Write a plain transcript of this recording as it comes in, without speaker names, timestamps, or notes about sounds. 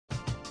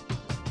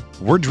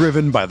We're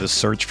driven by the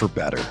search for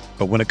better.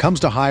 But when it comes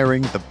to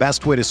hiring, the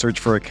best way to search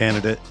for a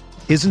candidate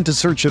isn't to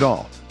search at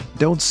all.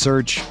 Don't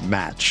search,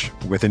 match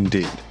with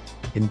Indeed.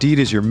 Indeed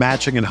is your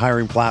matching and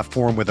hiring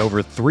platform with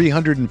over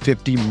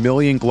 350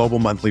 million global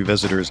monthly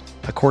visitors,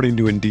 according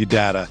to Indeed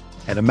data,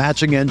 and a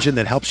matching engine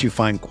that helps you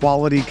find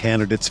quality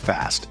candidates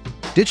fast.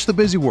 Ditch the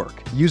busy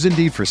work. Use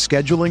Indeed for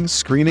scheduling,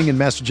 screening, and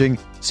messaging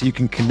so you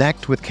can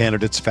connect with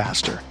candidates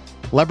faster.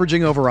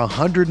 Leveraging over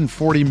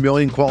 140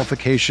 million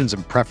qualifications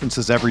and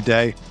preferences every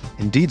day,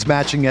 Indeed's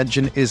matching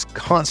engine is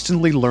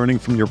constantly learning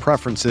from your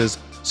preferences,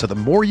 so the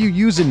more you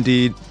use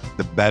Indeed,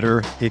 the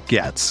better it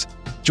gets.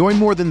 Join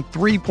more than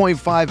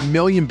 3.5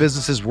 million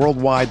businesses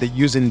worldwide that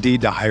use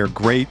Indeed to hire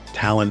great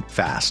talent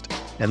fast.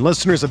 And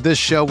listeners of this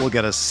show will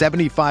get a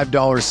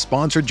 $75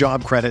 sponsored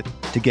job credit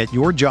to get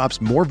your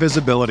jobs more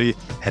visibility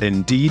at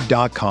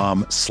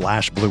Indeed.com/Blue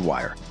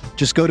Wire.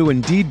 Just go to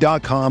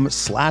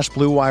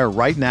Indeed.com/Blue Wire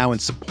right now and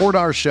support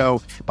our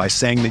show by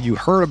saying that you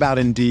heard about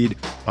Indeed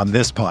on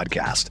this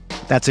podcast.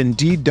 That's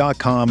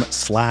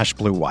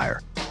Indeed.com/Blue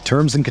Wire.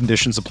 Terms and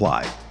conditions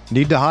apply.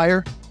 Need to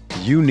hire?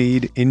 You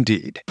need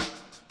Indeed.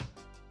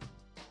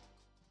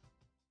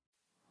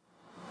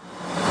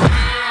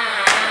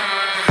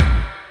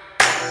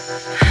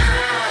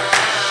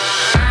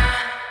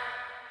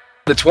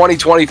 The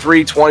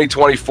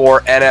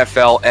 2023-2024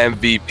 NFL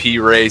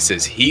MVP race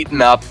is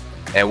heating up,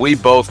 and we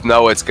both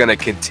know it's going to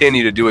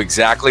continue to do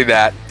exactly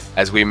that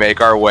as we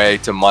make our way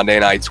to Monday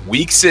night's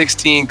Week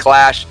 16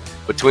 clash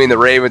between the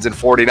Ravens and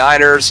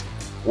 49ers,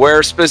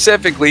 where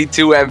specifically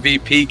two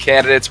MVP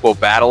candidates will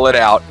battle it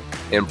out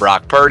in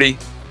Brock Purdy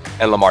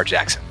and Lamar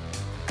Jackson.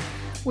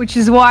 Which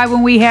is why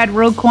when we had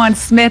Roquan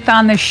Smith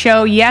on the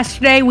show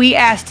yesterday, we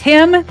asked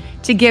him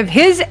to give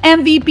his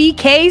MVP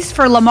case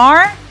for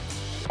Lamar.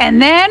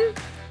 And then,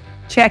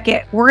 check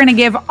it, we're going to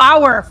give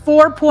our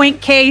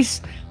 4-point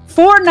case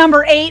for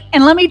number 8.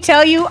 And let me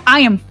tell you,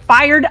 I am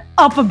fired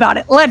up about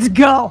it. Let's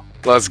go.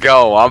 Let's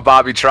go. I'm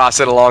Bobby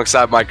Trossett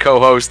alongside my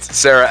co-host,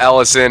 Sarah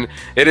Ellison.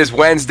 It is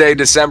Wednesday,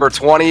 December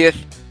 20th,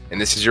 and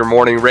this is your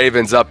morning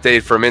Ravens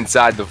update from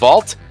Inside the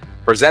Vault,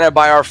 presented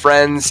by our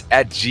friends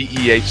at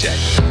GEHA.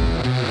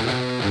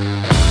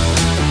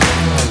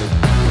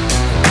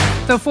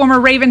 So former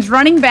Ravens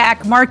running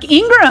back Mark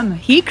Ingram,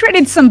 he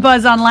created some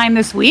buzz online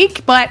this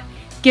week, but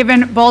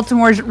given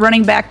Baltimore's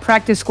running back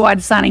practice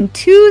squad signing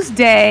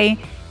Tuesday,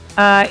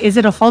 is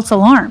it a false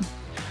alarm?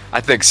 I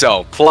think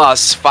so.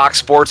 Plus, Fox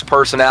Sports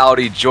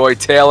personality Joy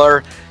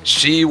Taylor,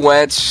 she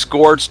went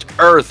scorched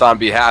earth on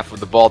behalf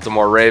of the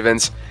Baltimore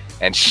Ravens.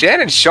 And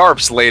Shannon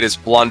Sharp's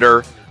latest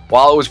blunder,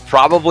 while it was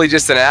probably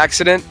just an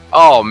accident,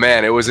 oh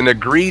man, it was an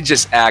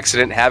egregious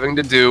accident having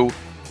to do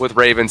with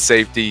Ravens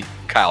safety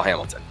Kyle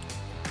Hamilton.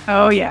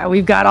 Oh, yeah,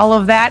 we've got all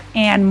of that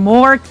and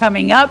more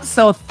coming up.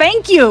 So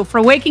thank you for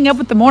waking up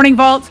with the Morning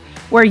Vault,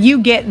 where you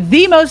get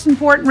the most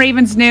important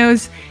Ravens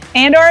news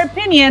and our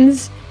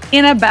opinions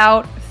in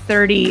about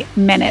 30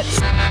 minutes.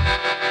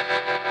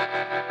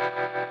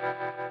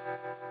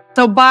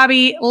 So,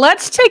 Bobby,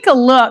 let's take a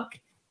look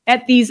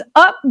at these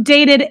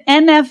updated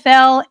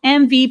NFL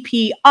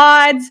MVP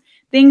odds.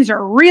 Things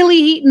are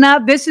really heating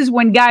up. This is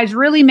when guys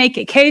really make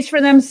a case for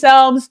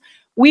themselves.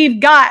 We've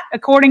got,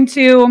 according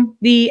to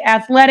the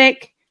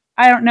Athletic,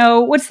 I don't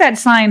know. What's that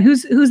sign?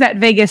 Who's that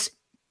Vegas?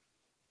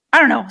 I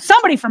don't know.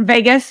 Somebody from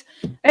Vegas.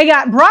 They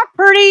got Brock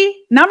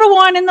Purdy, number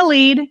 1 in the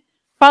lead,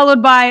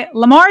 followed by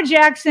Lamar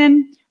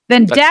Jackson,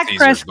 then that's Dak Caesars,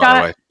 Prescott. By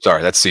the way.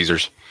 Sorry, that's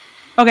Caesars.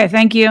 Okay,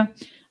 thank you.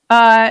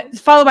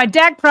 Followed by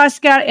Dak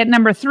Prescott at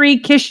number 3,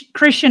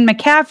 Christian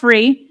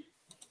McCaffrey.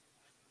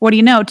 What do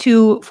you know?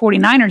 2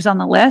 49ers on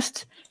the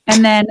list.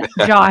 And then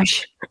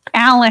Josh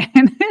Allen.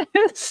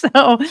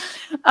 So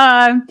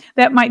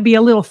that might be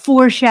a little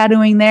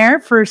foreshadowing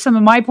there for some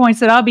of my points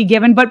that I'll be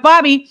given. But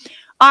Bobby,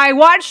 I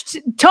watched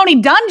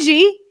Tony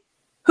Dungy,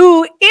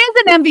 who is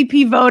an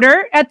MVP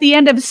voter, at the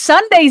end of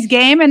Sunday's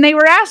game, and they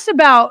were asked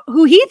about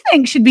who he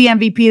thinks should be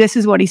MVP. This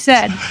is what he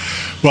said.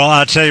 Well,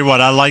 I'll tell you what,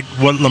 I like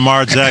what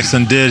Lamar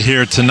Jackson did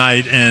here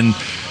tonight, and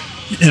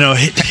you know,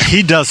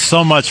 he does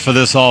so much for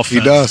this offense. He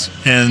does.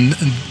 And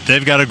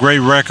they've got a great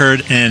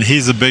record, and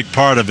he's a big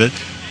part of it.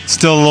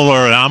 Still a little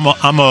early. I'm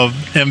a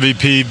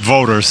MVP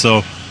voter,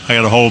 so I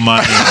got to hold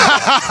my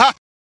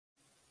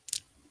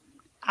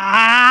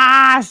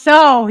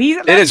so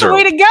that's the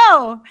way to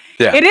go.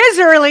 Yeah. It is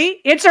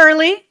early. It's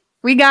early.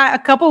 We got a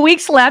couple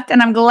weeks left,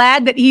 and I'm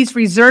glad that he's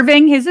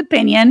reserving his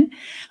opinion.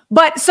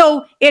 But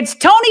so it's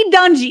Tony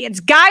Dungy. It's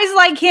guys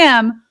like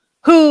him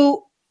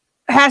who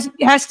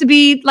has to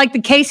be, like, the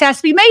case has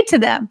to be made to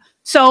them.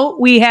 So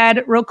we had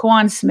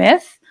Roquan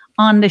Smith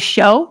on the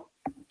show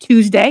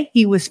Tuesday.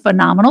 He was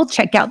phenomenal.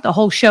 Check out the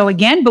whole show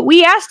again. But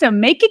we asked him,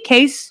 make a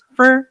case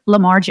for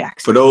Lamar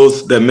Jackson. For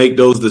those that make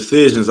those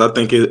decisions, I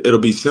think it'll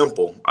be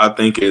simple. I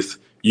think it's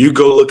you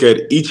go look at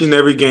each and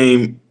every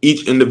game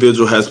each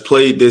individual has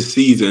played this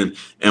season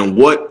and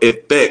what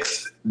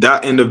effects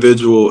that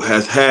individual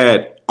has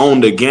had on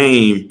the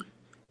game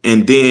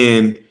and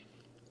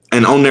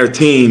on their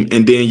team,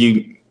 and then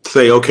you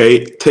say,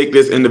 okay, take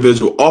this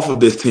individual off of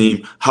this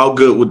team. How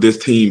good would this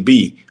team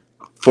be?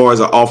 far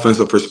as an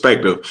offensive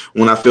perspective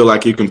when I feel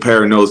like you're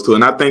comparing those two.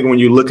 And I think when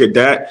you look at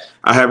that,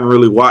 I haven't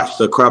really watched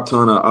a crap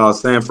ton of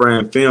San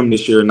Fran film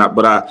this year,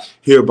 but I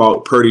hear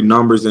about Purdy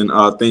numbers and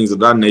things of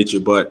that nature.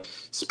 But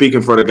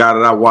speaking for the guy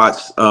that I watch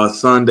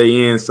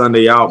Sunday in,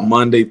 Sunday out,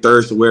 Monday,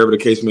 Thursday, wherever the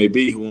case may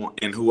be,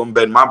 who I'm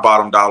betting my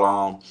bottom dollar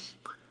on,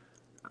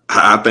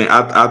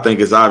 I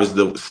think it's obvious.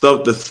 Some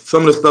of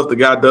the stuff the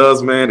guy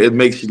does, man, it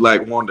makes you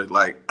like wonder,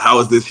 like, how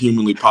is this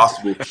humanly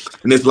possible?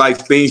 And it's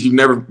like things you've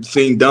never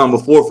seen done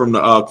before from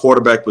the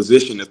quarterback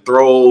position, the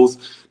throws,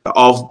 the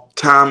off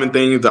time and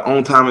things, the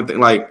on time and things,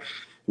 like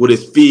with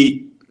his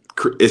feet,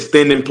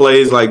 extending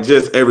plays, like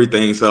just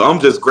everything. So I'm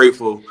just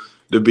grateful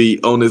to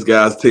be on this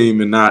guy's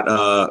team and not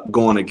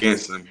going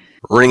against him.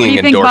 Ringing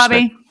endorsement.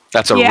 Think,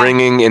 that's a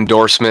ringing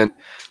endorsement.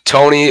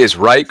 Tony is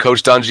right.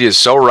 Coach Dungy is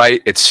so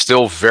right. It's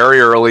still very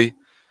early.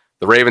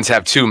 The Ravens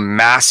have 2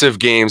 massive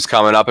games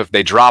coming up. If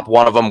they drop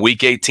one of them,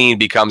 Week 18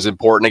 becomes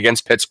important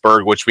against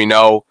Pittsburgh, which we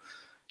know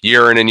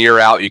year in and year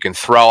out. You can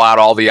throw out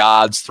all the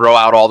odds, throw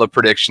out all the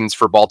predictions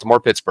for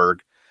Baltimore-Pittsburgh.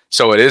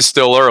 So it is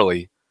still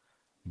early.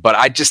 But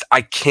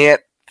I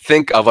can't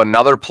think of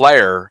another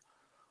player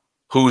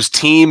whose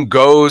team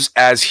goes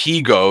as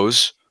he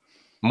goes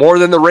more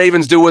than the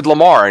Ravens do with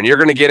Lamar. And you're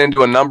going to get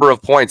into a number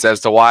of points as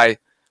to why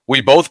we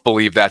both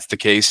believe that's the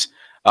case,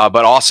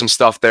 but awesome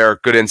stuff there.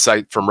 Good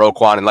insight from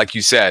Roquan. And like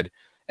you said,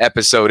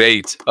 episode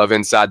 8 of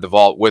Inside the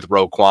Vault with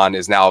Roquan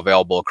is now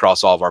available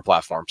across all of our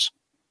platforms.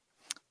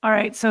 All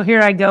right, so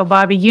here I go,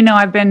 Bobby. You know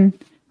I've been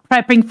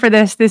prepping for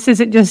this. This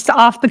isn't just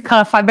off the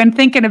cuff. I've been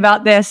thinking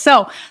about this.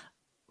 So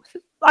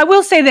I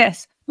will say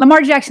this.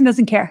 Lamar Jackson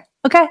doesn't care.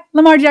 Okay?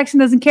 Lamar Jackson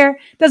doesn't care.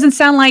 Doesn't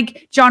sound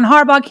like John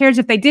Harbaugh cares.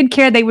 If they did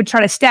care, they would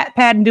try to stat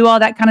pad and do all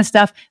that kind of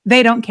stuff.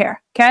 They don't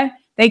care. Okay?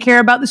 They care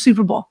about the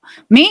Super Bowl.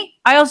 Me,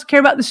 I also care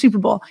about the Super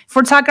Bowl. If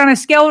we're talking on a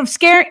scale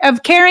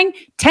of caring,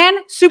 10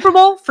 Super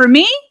Bowl for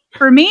me,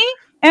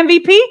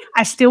 MVP,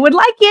 I still would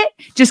like it.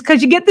 Just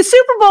because you get the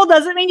Super Bowl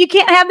doesn't mean you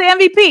can't have the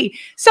MVP.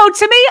 So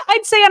to me,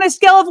 I'd say on a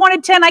scale of 1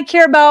 to 10, I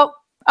care about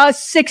a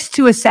 6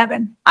 to a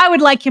 7. I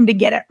would like him to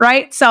get it,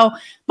 right? So,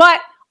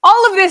 but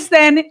all of this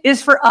then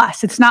is for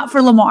us. It's not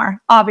for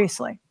Lamar,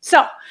 obviously.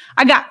 So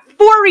I got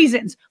 4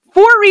 reasons.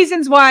 4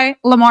 reasons why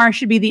Lamar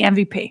should be the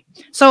MVP.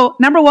 So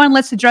number 1,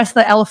 let's address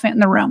the elephant in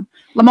the room.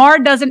 Lamar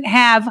doesn't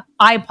have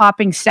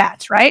eye-popping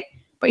stats, right?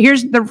 But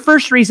here's the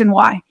first reason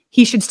why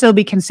he should still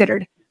be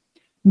considered.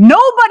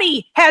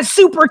 Nobody has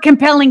super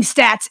compelling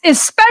stats,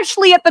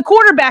 especially at the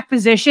quarterback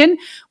position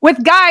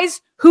with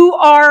guys who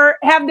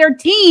have their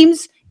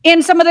teams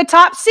in some of the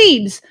top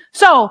seeds.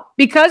 So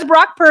because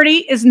Brock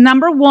Purdy is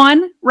number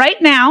 1 right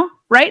now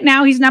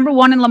he's number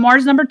 1 and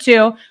Lamar's number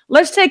 2,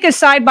 let's take a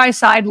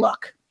side-by-side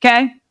look,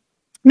 okay?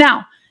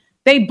 Now,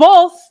 they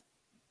both,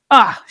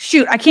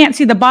 I can't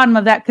see the bottom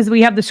of that because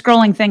we have the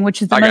scrolling thing,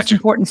 which is the most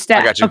important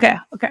stat. I got you.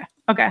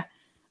 Okay.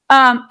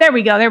 There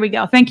we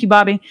go. Thank you,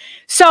 Bobby.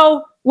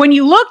 So when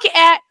you look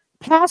at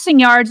passing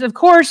yards, of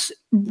course,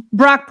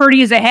 Brock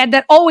Purdy is ahead.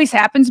 That always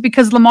happens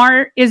because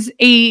Lamar is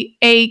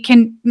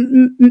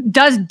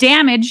does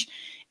damage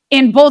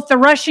in both the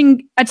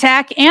rushing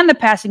attack and the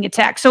passing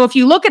attack. So if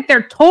you look at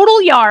their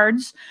total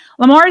yards,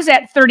 Lamar's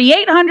at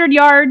 3,800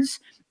 yards.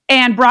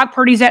 And Brock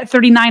Purdy's at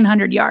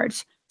 3,900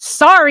 yards.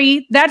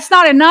 Sorry, that's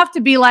not enough to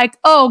be like,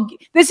 oh,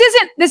 this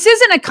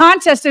isn't a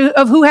contest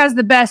of who has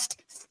the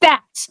best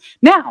stats.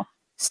 Now,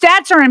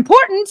 stats are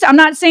important. I'm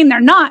not saying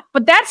they're not,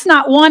 but that's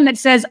not one that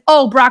says,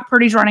 oh, Brock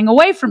Purdy's running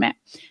away from it.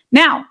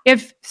 Now,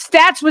 if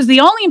stats was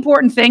the only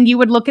important thing, you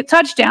would look at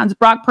touchdowns.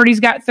 Brock Purdy's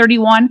got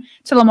 31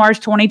 to Lamar's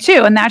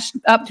 22, and that's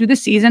up through the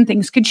season.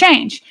 Things could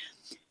change.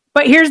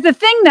 But here's the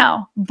thing,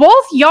 though.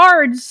 Both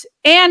yards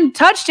and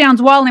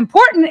touchdowns, while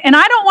important, and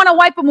I don't want to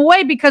wipe them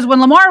away because when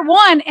Lamar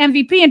won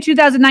MVP in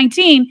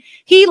 2019,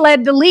 he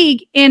led the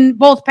league in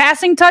both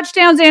passing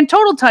touchdowns and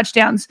total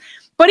touchdowns.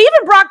 But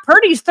even Brock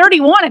Purdy's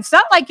 31. It's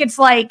not like it's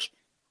like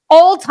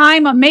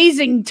all-time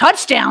amazing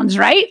touchdowns,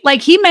 right?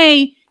 Like he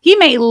may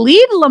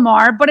lead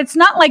Lamar, but it's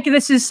not like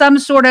this is some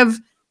sort of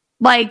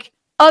like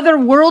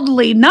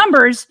otherworldly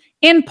numbers.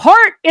 In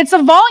part, it's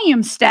a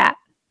volume stat,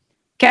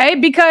 okay?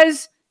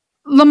 Because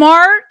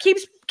Lamar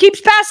keeps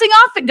passing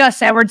off at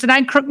Gus Edwards, and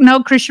I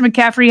know Christian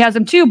McCaffrey has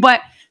him too. But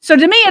so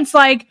to me, it's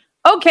like,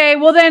 okay,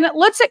 well then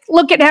let's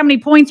look at how many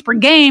points per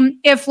game.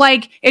 If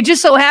like it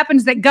just so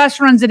happens that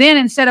Gus runs it in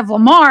instead of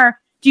Lamar,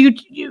 do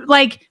you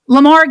like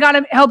Lamar got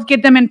to help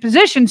get them in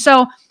position?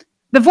 So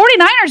the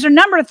 49ers are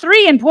number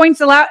 3 in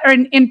points allowed or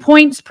in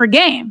points per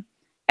game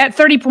at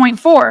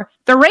 30.4.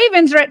 The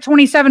Ravens are at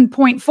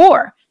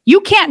 27.4. You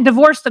can't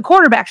divorce the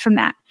quarterbacks from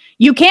that.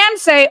 You can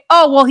say,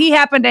 oh, well, he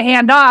happened to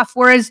hand off,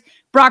 whereas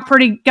Brock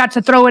Purdy got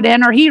to throw it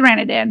in or he ran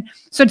it in.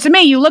 So to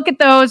me, you look at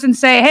those and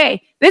say,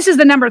 hey, this is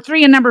the number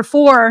 3 and number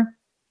 4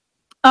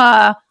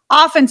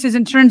 offenses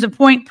in terms of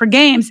point per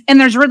games, and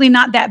there's really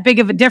not that big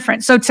of a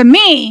difference. So to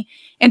me,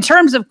 in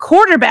terms of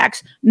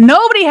quarterbacks,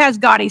 nobody has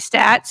gaudy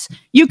stats.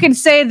 You can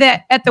say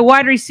that at the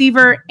wide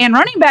receiver and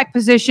running back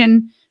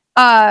position,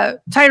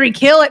 Tyreek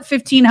Hill at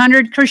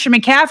 1,500, Christian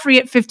McCaffrey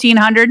at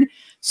 1,500.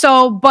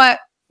 So, but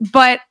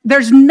but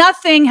there's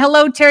nothing.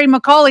 Hello, Terry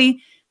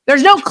McCauley.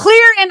 There's no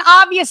clear and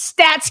obvious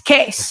stats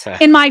case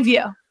in my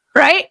view,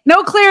 right?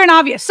 No clear and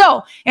obvious.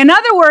 So in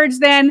other words,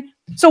 then,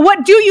 so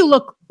what do you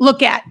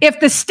look at? If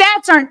the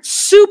stats aren't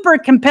super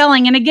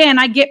compelling, and again,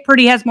 I get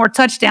Purdy has more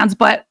touchdowns,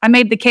 but I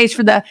made the case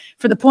for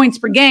the points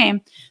per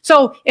game.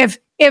 So if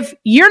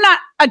you're not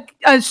a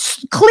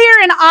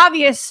clear and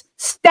obvious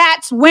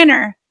stats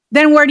winner,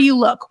 then where do you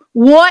look?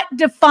 What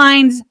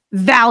defines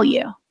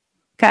value?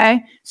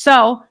 Okay,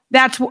 so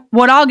that's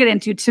what I'll get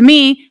into. To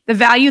me, the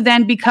value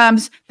then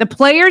becomes the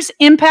player's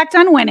impact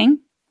on winning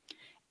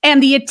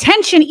and the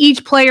attention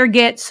each player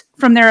gets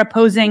from their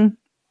opposing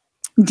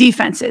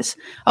defenses.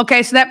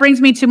 Okay, so that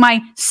brings me to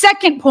my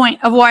second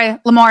point of why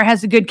Lamar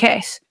has a good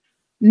case.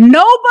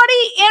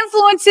 Nobody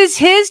influences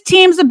his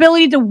team's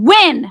ability to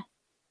win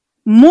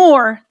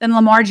more than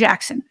Lamar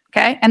Jackson.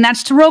 Okay, and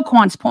that's to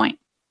Roquan's point.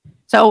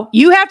 So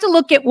you have to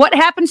look at what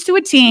happens to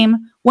a team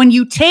when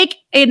you take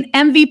an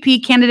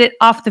MVP candidate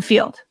off the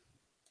field.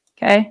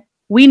 Okay,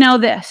 we know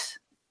this.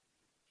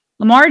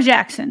 Lamar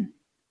Jackson.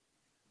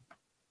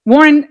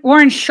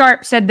 Warren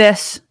Sharp said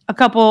this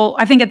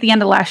I think at the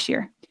end of last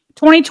year.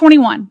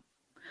 2021,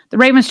 the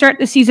Ravens start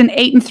the season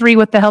 8-3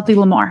 with the healthy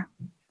Lamar.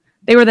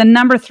 They were the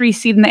number 3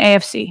 seed in the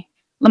AFC.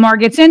 Lamar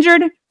gets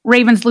injured,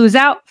 Ravens lose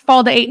out,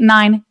 fall to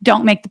 8-9,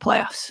 don't make the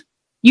playoffs.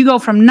 You go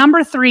from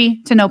number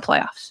 3 to no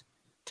playoffs.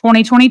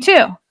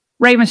 2022,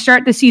 Ravens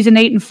start the season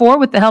 8-4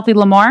 with the healthy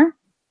Lamar,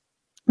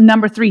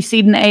 number 3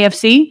 seed in the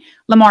AFC.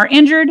 Lamar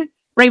injured,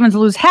 Ravens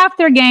lose half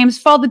their games,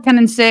 fall to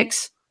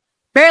 10-6,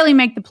 barely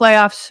make the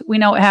playoffs. We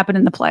know what happened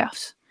in the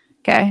playoffs.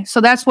 Okay,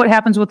 so that's what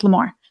happens with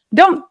Lamar.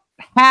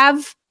 I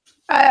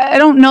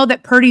don't know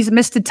that Purdy's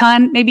missed a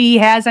ton. Maybe he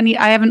has.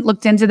 I haven't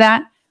looked into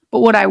that. But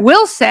what I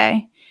will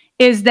say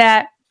is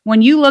that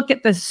when you look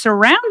at the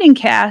surrounding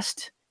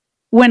cast,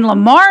 when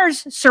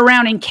Lamar's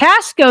surrounding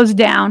cast goes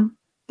down,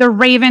 the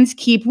Ravens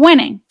keep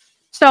winning.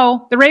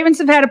 So the Ravens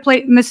have had to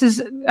play, and this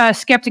is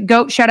Skeptic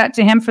Goat, shout out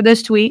to him for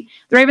this tweet.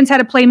 The Ravens had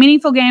to play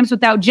meaningful games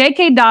without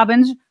J.K.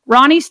 Dobbins,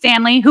 Ronnie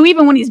Stanley, who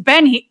even when he's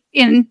been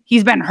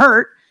he's been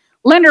hurt,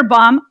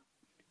 Linderbaum,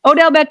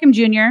 Odell Beckham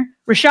Jr.,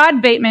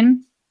 Rashad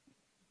Bateman,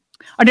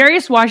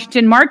 Adarius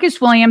Washington,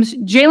 Marcus Williams,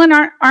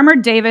 Jalen Armour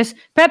Davis,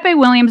 Pepe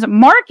Williams,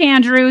 Mark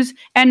Andrews,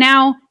 and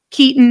now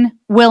Keaton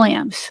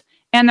Williams.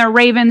 And the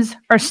Ravens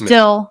are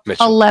still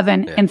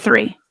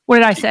 11-3. What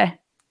did I say?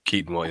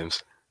 Keaton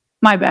Williams.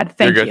 My bad.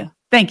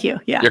 Thank you.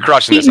 Yeah. You're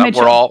crushing Keaton this.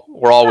 We're all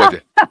with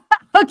you.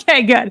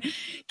 Okay, good.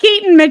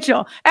 Keaton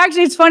Mitchell.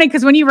 Actually, it's funny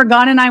because when you were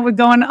gone and I would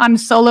go on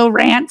solo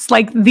rants,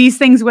 like these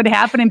things would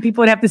happen and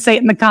people would have to say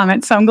it in the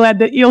comments. So I'm glad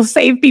that you'll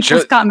save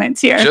people's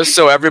comments here. Just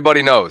so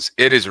everybody knows,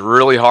 it is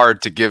really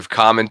hard to give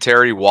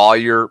commentary while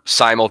you're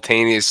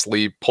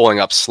simultaneously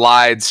pulling up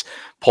slides,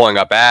 pulling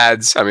up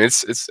ads. I mean,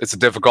 it's a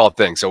difficult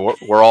thing. So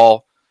we're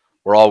all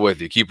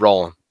with you. Keep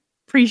rolling.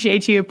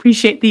 Appreciate you.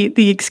 Appreciate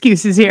the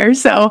excuses here.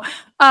 So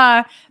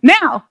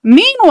now,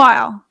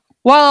 meanwhile,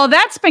 while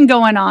that's been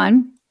going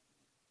on,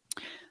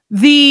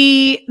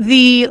 the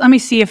let me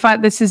see if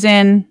this is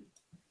in.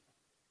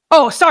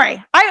 Oh,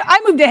 sorry,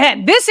 I moved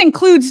ahead. This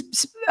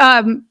includes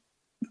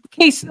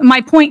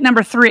my point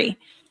number 3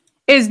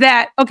 is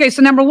that, okay,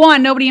 so number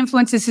 1, nobody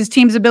influences his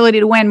team's ability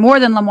to win more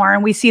than Lamar,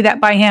 and we see that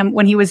by him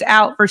when he was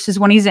out versus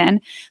when he's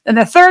in. Then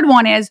the third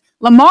one is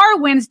Lamar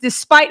wins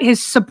despite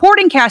his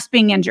supporting cast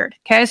being injured.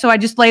 Okay, so I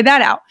just laid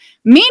that out.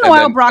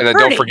 Meanwhile, Brock Purdy.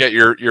 Don't forget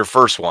your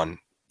first one,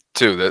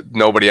 too, that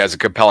nobody has a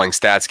compelling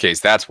stats case.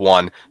 That's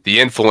 1. The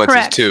influence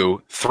is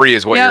 2. 3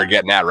 is what you're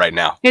getting at right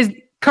now. Is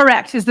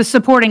the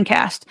supporting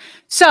cast.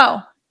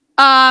 So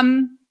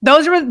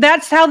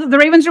that's how the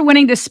Ravens are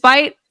winning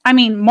despite,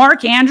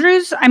 Mark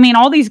Andrews,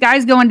 all these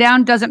guys going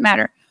down, doesn't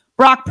matter.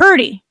 Brock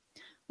Purdy,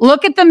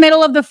 look at the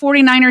middle of the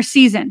 49ers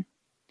season.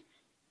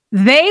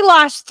 They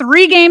lost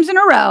 3 games in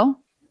a row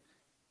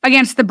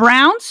against the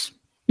Browns,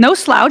 no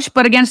slouch,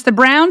 but against the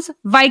Browns,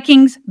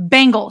 Vikings,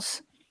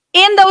 Bengals.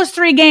 In those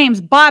 3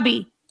 games,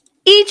 Bobby,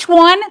 each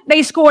one,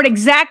 they scored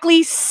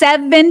exactly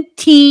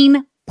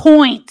 17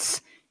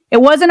 points.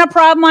 It wasn't a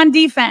problem on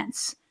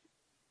defense.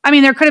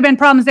 There could have been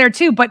problems there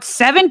too, but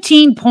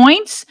 17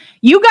 points?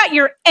 You got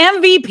your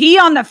MVP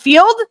on the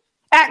field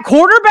at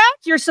quarterback,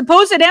 your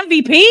supposed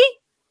MVP,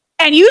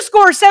 and you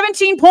score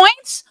 17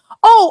 points?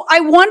 Oh, I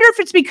wonder if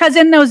it's because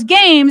in those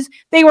games,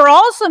 they were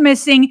also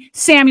missing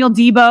Samuel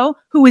Debo,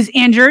 who was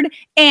injured,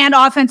 and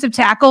offensive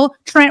tackle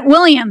Trent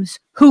Williams,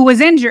 who was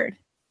injured.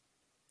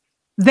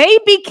 They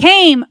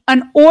became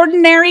an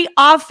ordinary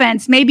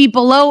offense, maybe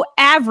below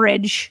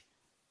average,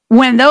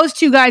 when those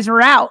 2 guys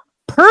were out.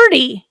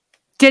 Purdy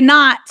did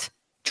not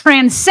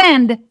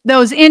transcend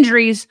those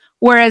injuries,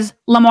 whereas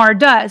Lamar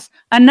does.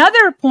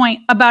 Another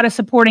point about a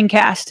supporting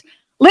cast.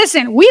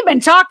 Listen, we've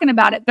been talking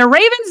about it. The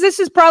Ravens, this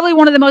is probably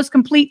one of the most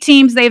complete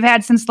teams they've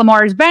had since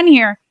Lamar has been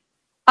here.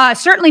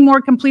 Certainly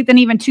more complete than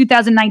even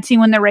 2019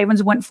 when the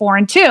Ravens went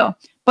 4-2.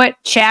 But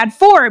Chad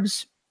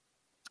Forbes,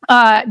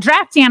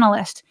 draft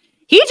analyst,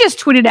 he just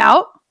tweeted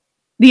out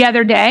the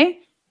other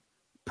day,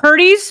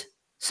 Purdy's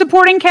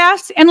supporting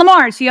cast and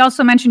Lamar's. He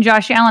also mentioned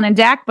Josh Allen and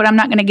Dak, but I'm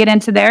not going to get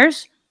into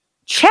theirs.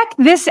 check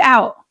this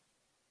out.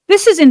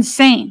 This is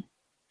insane.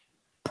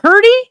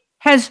 Purdy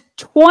has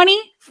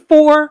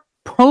 24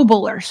 Pro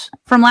Bowlers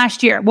from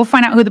last year. We'll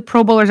find out who the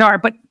Pro Bowlers are,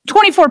 but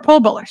 24 Pro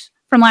Bowlers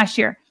from last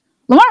year.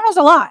 Lamar has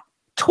a lot,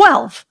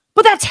 12,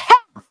 but that's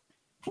half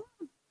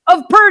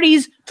of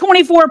Purdy's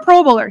 24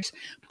 Pro Bowlers.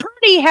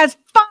 Purdy has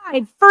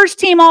 5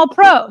 first-team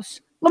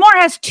All-Pros. Lamar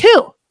has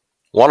 2.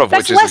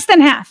 That's less than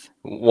half.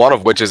 One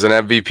of which is an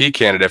MVP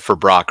candidate for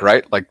Brock,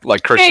 right?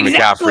 Like Christian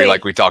McCaffrey,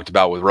 like we talked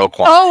about with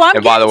Roquan. Oh,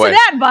 I'm getting to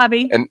that,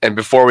 Bobby. And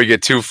before we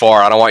get too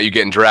far, I don't want you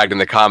getting dragged in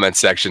the comments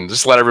section.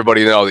 Just let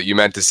everybody know that you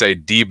meant to say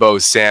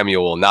Deebo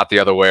Samuel, not the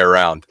other way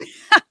around.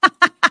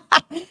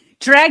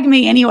 Drag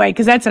me anyway,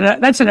 because that's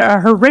a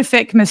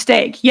horrific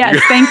mistake.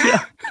 Yes, thank you.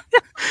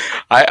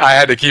 I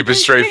had to keep a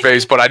straight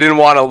face, but I didn't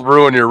want to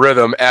ruin your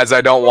rhythm, as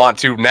I don't want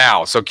to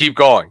now. So keep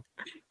going.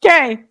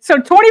 Okay, so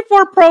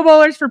 24 Pro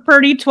Bowlers for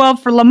Purdy,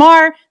 12 for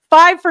Lamar,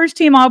 5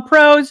 first-team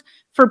All-Pros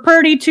for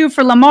Purdy, 2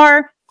 for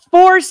Lamar,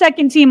 4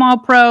 second-team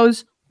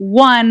All-Pros,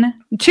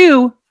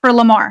 2 for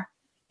Lamar.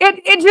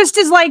 It just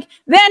is like,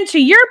 then to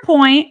your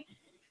point,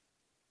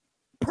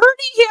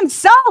 Purdy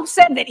himself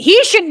said that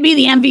he should be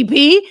the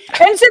MVP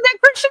and said that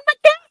Christian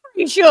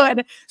McCaffrey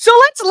should. So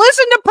let's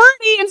listen to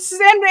Purdy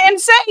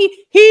and say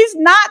he's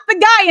not the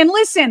guy. And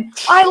listen,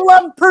 I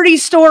love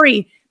Purdy's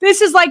story. This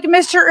is like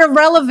Mr.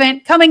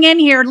 Irrelevant coming in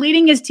here,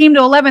 leading his team to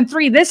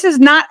 11-3. This is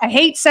not a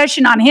hate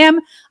session on him.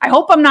 I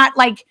hope I'm not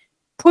like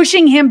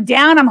pushing him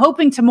down. I'm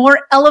hoping to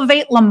more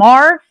elevate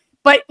Lamar,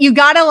 but you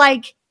got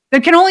to there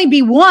can only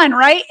be one,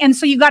 right? And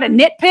so you got to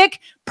nitpick.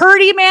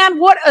 Purdy, man,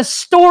 what a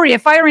story.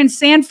 If I were in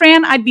San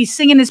Fran, I'd be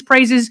singing his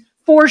praises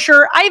for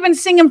sure. I even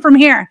sing him from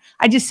here.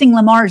 I just sing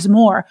Lamar's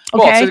more.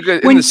 Okay. Well,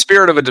 it's in the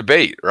spirit of a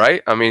debate,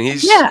 right? I mean,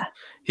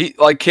 he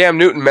like Cam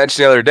Newton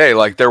mentioned the other day,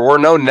 like there were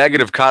no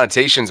negative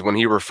connotations when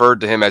he referred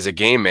to him as a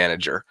game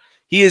manager.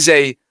 He is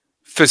a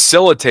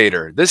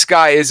facilitator. This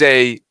guy is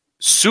a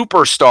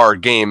superstar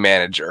game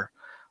manager.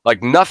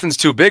 Like nothing's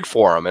too big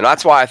for him. And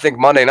that's why I think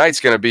Monday night's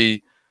going to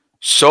be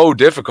so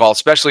difficult,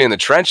 especially in the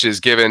trenches,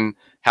 given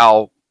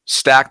how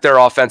stacked their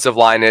offensive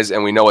line is.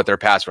 And we know what their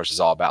pass rush is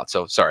all about.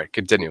 So sorry,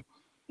 continue.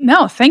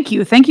 No, thank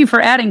you. Thank you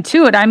for adding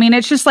to it. I mean,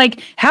 it's just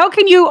like, how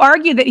can you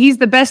argue that he's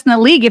the best in the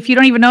league if you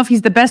don't even know if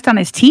he's the best on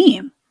his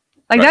team?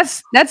 Like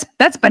right.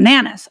 That's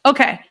bananas.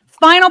 Okay.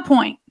 Final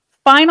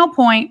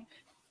point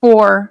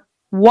for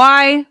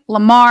why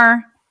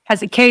Lamar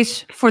has a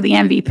case for the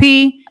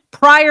MVP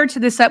prior to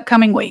this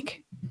upcoming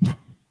week.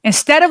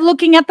 Instead of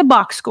looking at the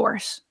box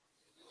scores,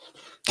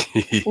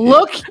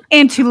 look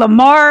into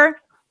Lamar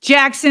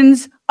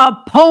Jackson's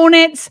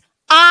opponent's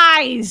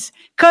eyes,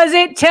 because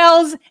it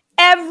tells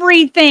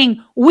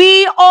everything.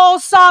 We all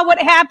saw what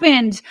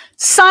happened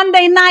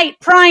Sunday night,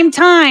 prime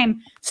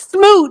time.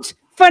 Smoot,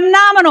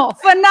 phenomenal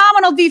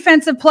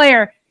defensive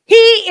player. He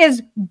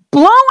is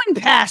blowing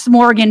past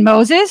Morgan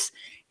Moses,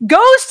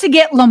 goes to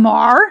get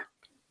Lamar.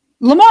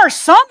 Lamar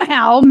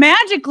somehow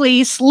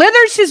magically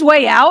slithers his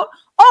way out.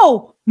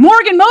 Oh,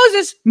 Morgan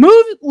Moses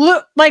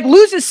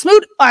loses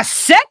Smoot a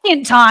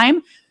second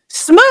time.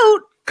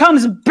 Smoot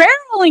comes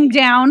barreling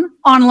down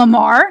on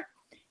Lamar.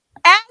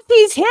 As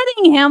he's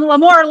hitting him,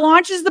 Lamar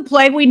launches the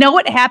play. We know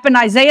what happened.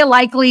 Isaiah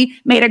Likely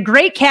made a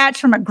great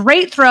catch from a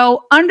great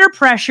throw under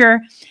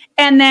pressure.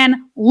 And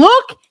then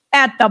look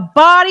at the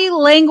body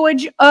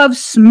language of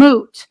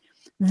Smoot.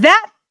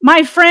 That,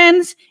 my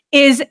friends,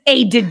 is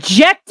a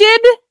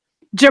dejected,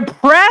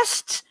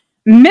 depressed,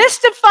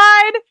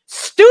 mystified,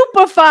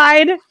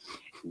 stupefied,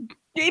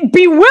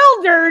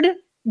 bewildered,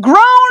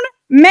 grown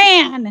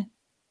man.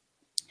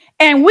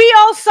 And we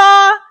all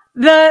saw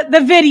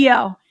the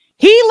video.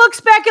 He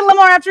looks back at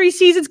Lamar after he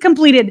sees it's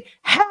completed.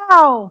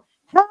 How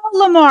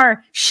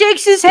Lamar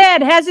shakes his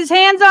head, has his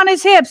hands on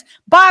his hips.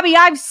 Bobby,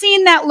 I've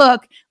seen that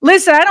look.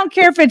 Listen, I don't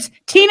care if it's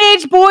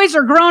teenage boys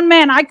or grown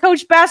men. I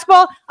coach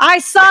basketball. I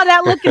saw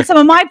that look in some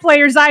of my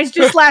players' eyes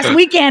just last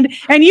weekend,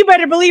 and you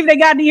better believe they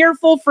got an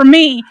earful from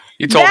me.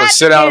 You told them to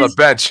sit down on the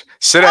bench.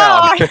 Sit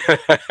down.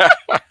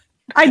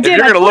 I did.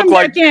 If you're going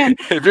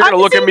to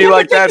look at me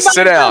like that,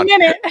 sit down.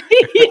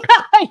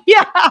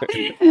 yeah.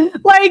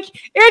 Like,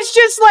 it's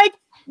just like,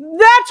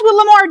 that's what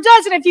Lamar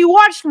does. And if you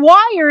watched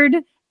Wired,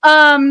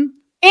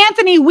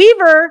 Anthony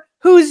Weaver,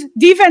 who's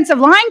defensive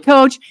line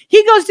coach,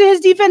 he goes to his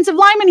defensive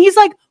lineman. He's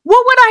like,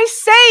 what would I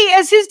say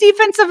as his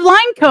defensive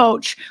line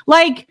coach?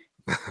 Like,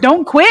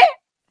 don't quit.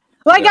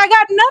 Like, yeah. I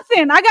got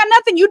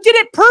nothing. You did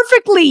it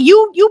perfectly.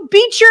 You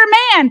beat your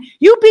man.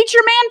 You beat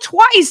your man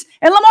twice.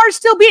 And Lamar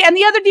still beat. And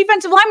the other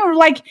defensive linemen were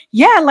like,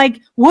 yeah, like,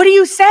 what do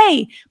you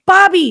say?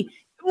 Bobby,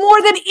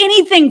 more than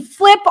anything,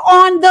 flip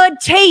on the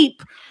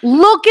tape.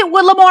 Look at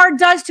what Lamar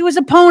does to his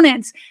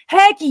opponents.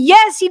 Heck,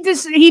 yes,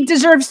 he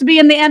deserves to be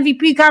in the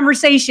MVP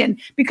conversation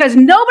because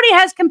nobody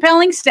has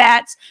compelling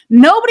stats.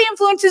 Nobody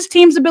influences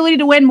team's ability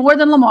to win more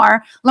than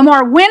Lamar.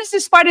 Lamar wins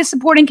despite his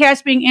supporting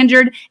cast being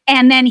injured,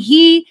 and then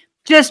he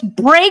just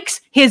breaks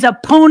his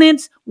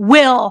opponent's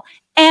will.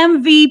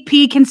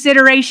 MVP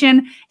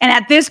consideration, and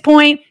at this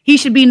point, he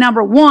should be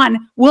number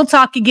one. We'll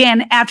talk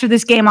again after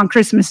this game on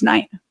Christmas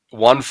night.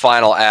 one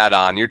final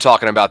add-on. You're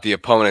talking about the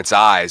opponent's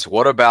eyes.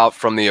 What about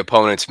from the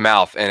opponent's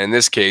mouth? And in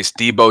this case,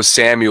 Deebo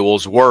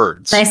Samuel's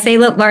words. I say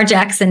Lamar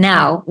Jackson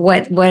now.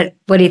 What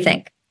do you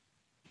think?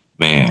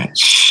 Man,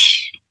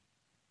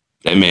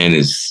 that man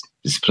is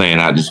playing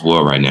out this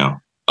world right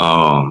now.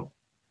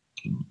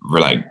 We're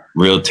like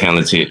real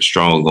talented,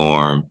 strong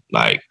arm,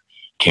 like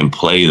can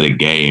play the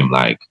game.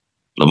 Like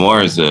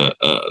Lamar is a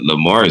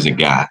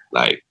guy.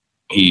 Like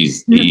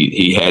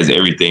he has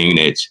everything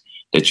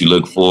that you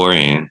look for,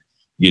 and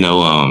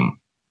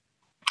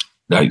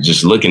like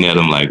just looking at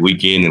him like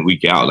week in and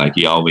week out, like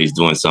he always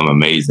doing something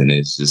amazing.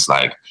 It's just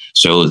like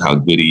shows how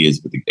good he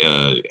is with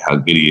how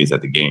good he is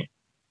at the game.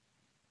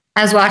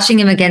 I was watching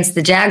him against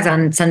the Jags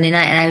on Sunday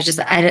night, and I was just,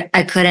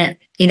 I couldn't,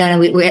 we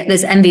had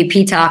this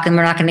MVP talk, and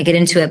we're not going to get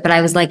into it, but I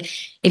was like,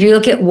 if you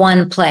look at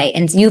one play,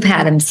 and you've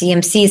had him,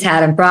 CMC's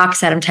had him, Brock's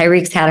had him,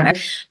 Tyreek's had him,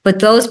 but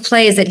those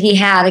plays that he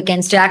had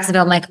against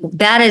Jacksonville, I'm like,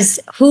 that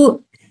is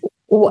what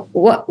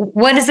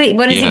is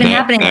even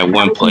happening? That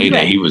one play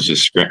that he was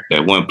just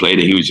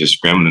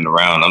scrambling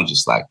around, I'm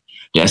just like,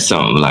 that's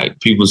something like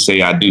people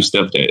say I do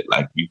stuff that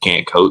like you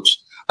can't coach.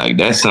 Like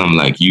that's something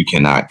like you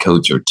cannot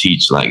coach or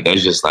teach. Like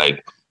that's just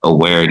like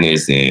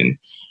awareness and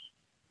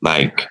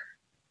like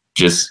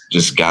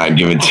just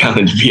God-given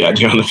talent to be out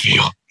there on the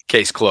field.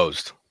 Case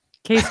closed.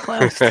 Case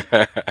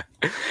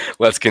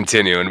Let's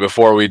continue. And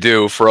before we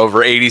do, for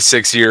over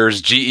 86 years,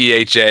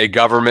 GEHA,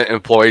 Government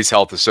Employees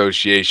Health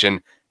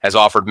Association, has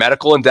offered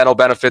medical and dental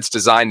benefits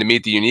designed to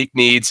meet the unique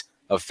needs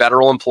of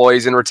federal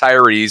employees and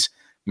retirees,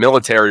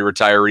 military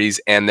retirees,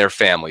 and their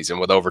families. And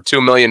with over 2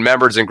 million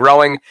members and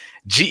growing,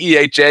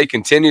 GEHA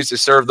continues to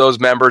serve those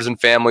members and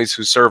families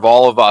who serve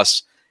all of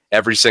us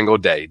every single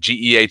day.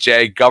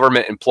 GEHA,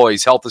 Government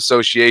Employees Health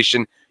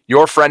Association,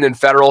 your friend in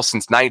federal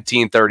since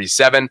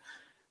 1937.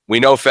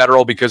 We know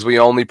federal because we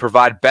only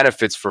provide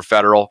benefits for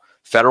federal.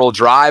 Federal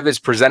Drive is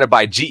presented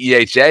by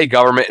GEHA,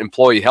 Government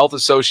Employee Health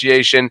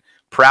Association,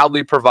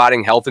 proudly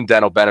providing health and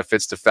dental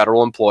benefits to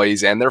federal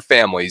employees and their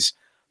families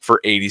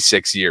for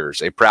 86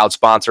 years. A proud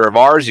sponsor of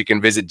ours. You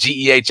can visit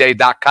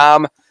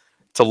GEHA.com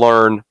to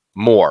learn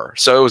more.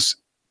 So it was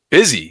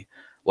busy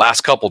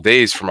last couple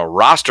days from a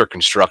roster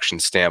construction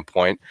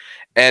standpoint.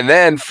 And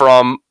then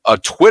from a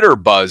Twitter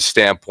buzz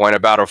standpoint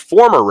about a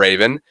former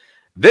Raven,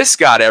 this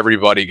got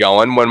everybody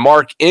going when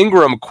Mark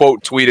Ingram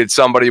quote tweeted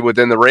somebody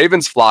within the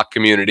Ravens flock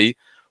community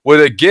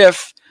with a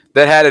GIF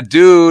that had a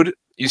dude,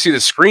 you see the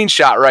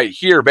screenshot right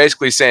here,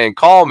 basically saying,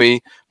 call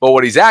me. But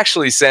what he's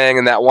actually saying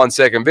in that 1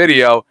 second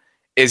video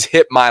is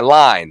hit my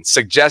line,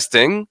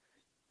 suggesting,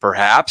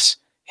 perhaps,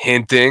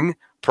 hinting,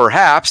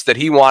 perhaps that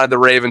he wanted the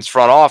Ravens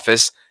front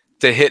office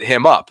to hit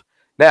him up.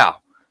 Now,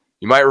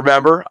 you might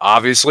remember,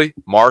 obviously,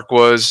 Mark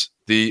was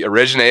the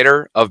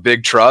originator of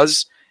Big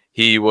Truz.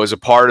 He was a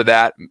part of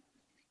that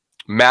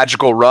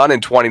magical run in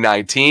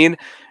 2019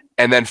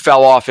 and then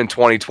fell off in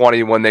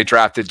 2020 when they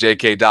drafted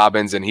J.K.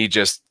 Dobbins, and he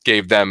just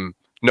gave them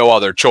no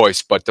other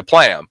choice but to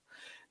play him.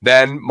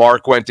 Then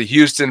Mark went to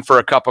Houston for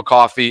a cup of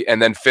coffee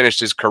and then finished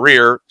his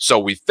career, so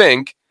we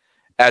think,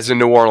 as a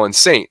New Orleans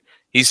Saint.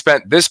 He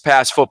spent this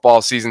past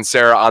football season,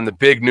 Sarah, on the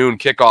Big Noon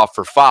kickoff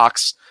for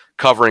Fox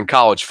covering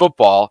college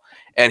football,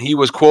 and he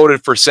was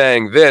quoted for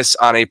saying this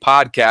on a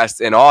podcast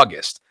in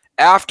August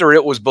after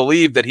it was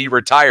believed that he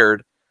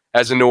retired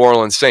as a New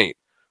Orleans Saint.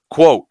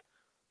 Quote,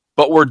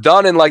 but we're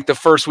done in like the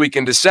first week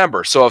in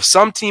December, so if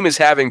some team is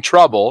having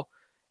trouble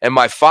and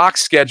my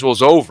Fox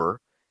schedule's over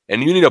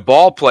and you need a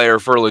ball player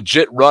for a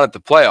legit run at the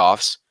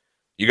playoffs,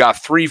 you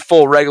got 3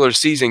 full regular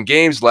season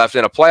games left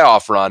in a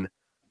playoff run,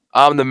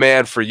 I'm the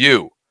man for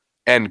you,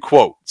 end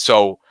quote.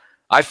 So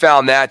I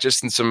found that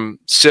just in some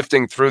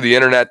sifting through the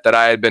internet that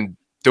I had been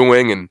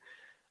doing, and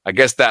I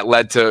guess that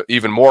led to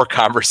even more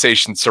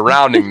conversation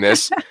surrounding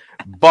this.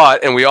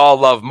 But, and we all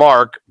love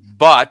Mark,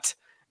 but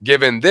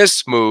given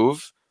this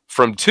move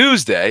from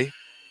Tuesday,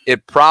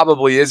 it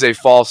probably is a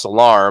false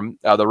alarm.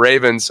 The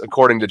Ravens,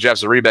 according to Jeff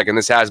Zaribek, and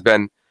this has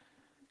been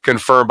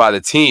confirmed by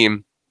the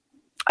team,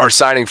 are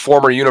signing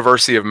former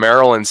University of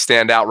Maryland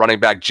standout running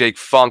back Jake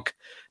Funk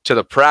to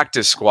the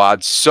practice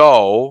squad.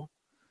 So,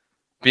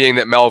 being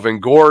that Melvin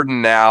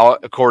Gordon now,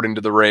 according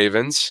to the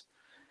Ravens,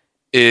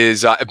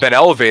 is been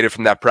elevated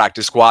from that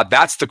practice squad,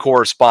 that's the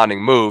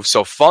corresponding move.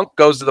 So Funk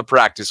goes to the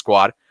practice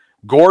squad.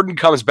 Gordon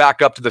comes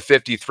back up to the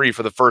 53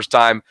 for the first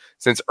time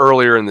since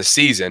earlier in the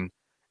season.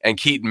 And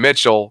Keaton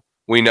Mitchell,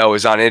 we know,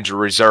 is on injury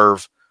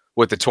reserve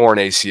with the torn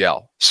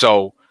ACL.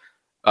 So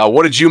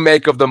what did you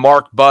make of the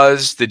Mark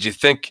buzz? Did you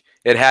think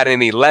it had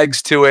any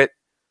legs to it?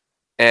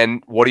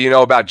 And what do you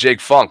know about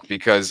Jake Funk?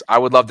 Because I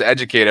would love to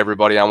educate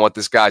everybody on what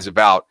this guy's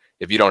about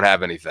if you don't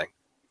have anything.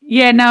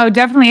 Yeah, no,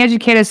 definitely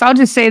educate us. I'll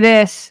just say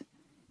this.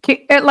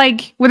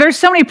 Well, there's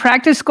so many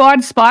practice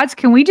squad spots.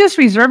 Can we just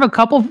reserve a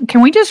couple? Can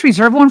we just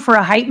reserve one for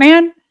a hype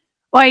man?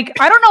 Like,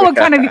 I don't know what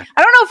kind of,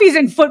 I don't know if he's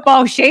in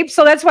football shape,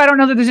 so that's why I don't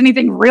know that there's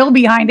anything real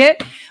behind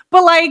it.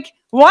 But like,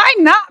 why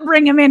not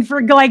bring him in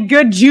for like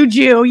good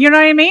juju? You know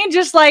what I mean?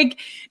 Just like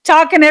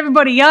talking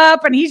everybody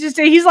up, and he's like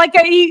you know what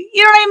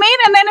I mean?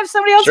 And then if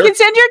somebody else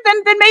gets injured,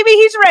 then maybe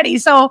he's ready.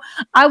 So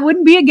I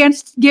wouldn't be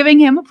against giving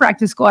him a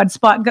practice squad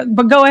spot.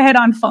 But go ahead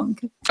on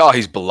Funk. Oh,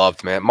 he's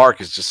beloved, man. Mark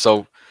is just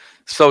so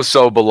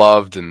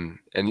beloved, and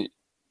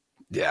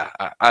yeah,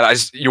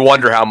 you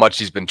wonder how much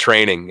he's been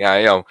training.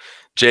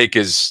 Jake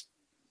has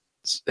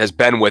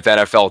been with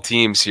NFL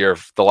teams here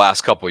for the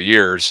last couple of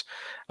years.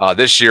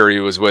 This year he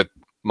was with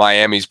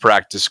Miami's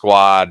practice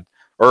squad.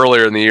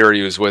 Earlier in the year,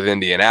 he was with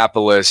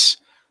Indianapolis.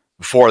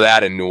 Before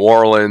that, in New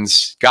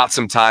Orleans. Got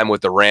some time with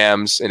the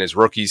Rams in his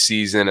rookie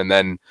season, and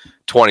then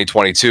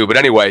 2022. But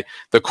anyway,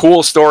 the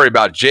cool story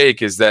about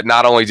Jake is that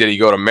not only did he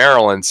go to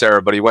Maryland,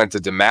 Sarah, but he went to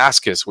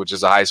Damascus, which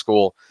is a high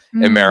school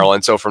in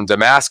Maryland. So from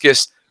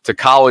Damascus to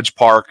College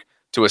Park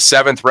to a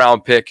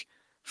 7th-round pick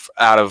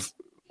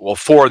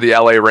for the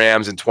LA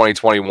Rams in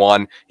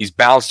 2021. He's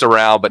bounced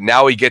around, but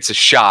now he gets a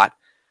shot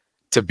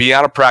to be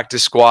on a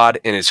practice squad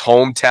in his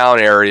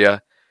hometown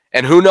area.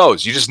 And who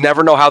knows? You just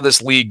never know how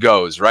this league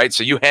goes, right?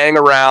 So you hang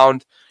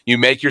around, you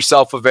make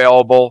yourself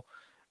available,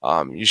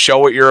 you show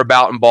what you're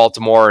about in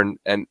Baltimore,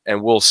 and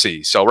we'll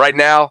see. So right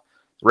now,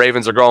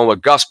 Ravens are going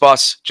with Gus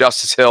Bus,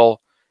 Justice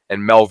Hill,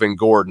 and Melvin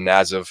Gordon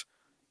as of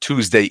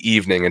Tuesday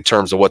evening in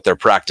terms of what their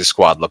practice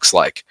squad looks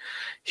like.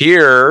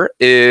 Here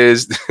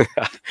is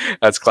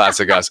that's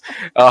classic us.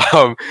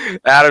 Adam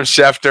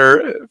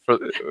Schefter.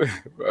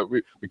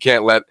 We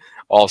can't let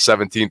all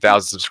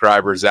 17,000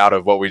 subscribers out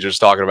of what we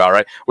just talking about,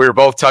 right? We were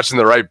both touching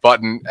the right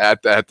button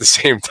at the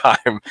same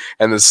time,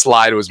 and the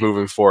slide was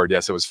moving forward.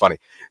 Yes, it was funny.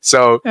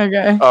 So,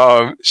 okay.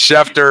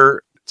 Schefter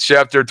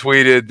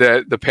tweeted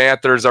that the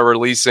Panthers are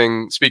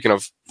releasing. Speaking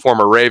of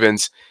former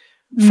Ravens,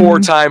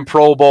 4-time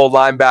Pro Bowl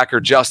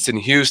linebacker Justin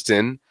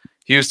Houston.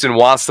 Houston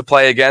wants to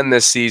play again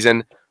this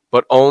season,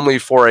 but only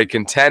for a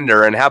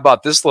contender. And how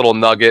about this little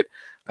nugget?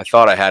 I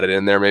thought I had it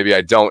in there. Maybe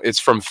I don't. It's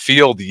from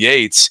Field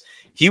Yates.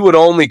 He would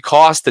only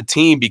cost the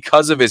team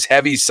because of his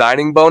heavy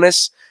signing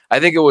bonus. I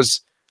think it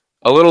was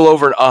a little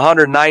over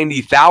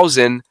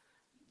 $190,000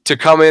 to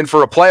come in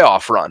for a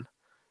playoff run.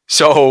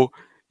 So,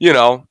 I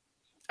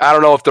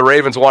don't know if the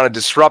Ravens want to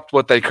disrupt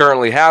what they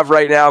currently have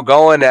right now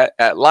going at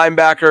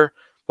linebacker,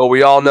 but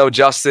we all know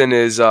Justin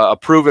is a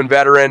proven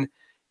veteran.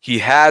 He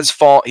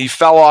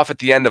fell off at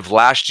the end of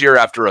last year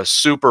after a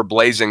super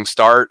blazing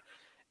start.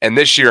 And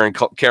this year in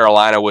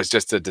Carolina was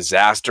just a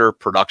disaster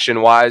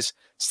production-wise.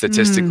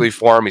 Statistically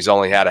for him, he's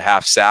only had a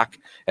half sack.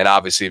 And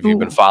obviously, if you've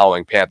been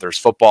following Panthers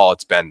football,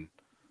 it's been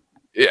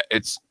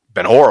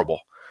horrible.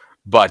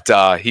 But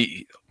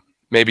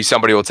maybe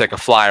somebody will take a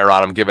flyer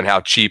on him, given how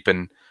cheap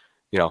and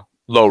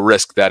low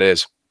risk that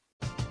is.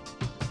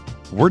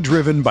 We're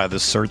driven by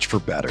the search for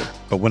better.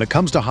 But when it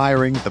comes to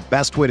hiring, the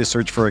best way to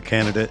search for a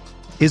candidate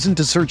isn't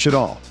to search at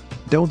all.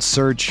 Don't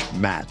search,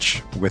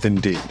 match with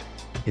Indeed.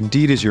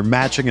 Indeed is your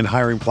matching and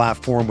hiring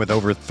platform with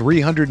over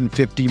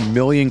 350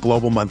 million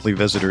global monthly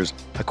visitors,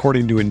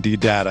 according to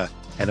Indeed data,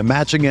 and a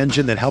matching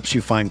engine that helps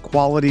you find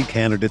quality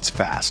candidates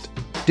fast.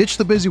 Ditch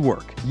the busy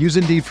work. Use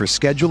Indeed for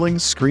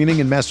scheduling, screening,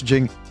 and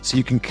messaging so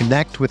you can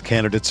connect with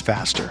candidates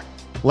faster.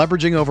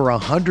 Leveraging over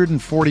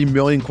 140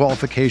 million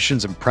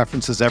qualifications and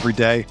preferences every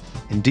day,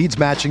 Indeed's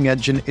matching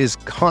engine is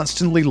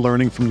constantly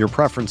learning from your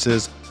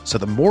preferences, so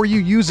the more you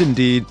use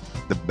Indeed,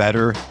 the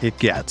better it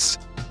gets.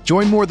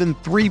 Join more than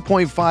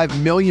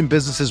 3.5 million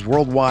businesses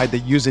worldwide that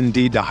use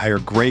Indeed to hire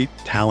great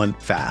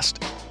talent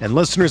fast. And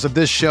listeners of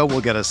this show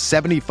will get a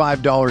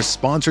 $75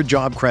 sponsored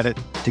job credit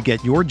to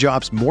get your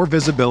jobs more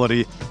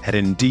visibility at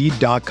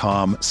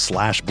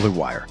Indeed.com/Blue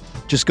Wire.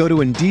 Just go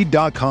to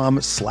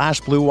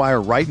Indeed.com/Blue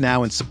Wire right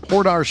now and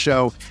support our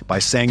show by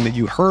saying that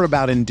you heard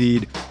about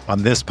Indeed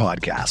on this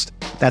podcast.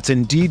 That's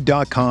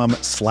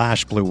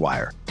Indeed.com/Blue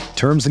Wire.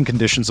 Terms and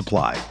conditions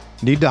apply.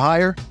 Need to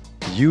hire?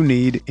 You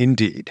need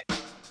Indeed.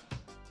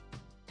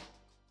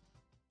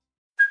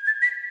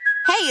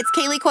 Hey, it's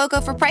Kaylee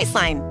Cuoco for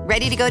Priceline.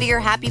 Ready to go to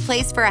your happy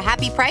place for a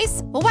happy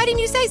price? Well, why didn't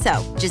you say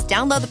so? Just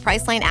download the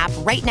Priceline app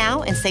right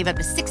now and save up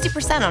to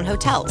 60% on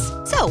hotels.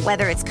 So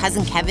whether it's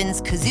Cousin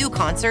Kevin's Kazoo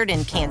Concert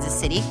in Kansas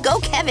City,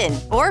 go Kevin,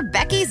 or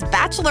Becky's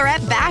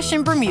Bachelorette Bash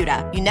in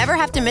Bermuda, you never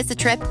have to miss a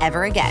trip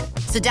ever again.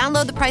 So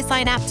download the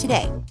Priceline app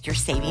today. Your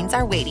savings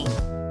are waiting.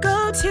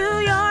 Go to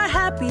your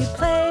happy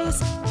place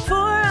for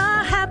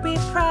a happy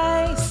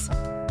price.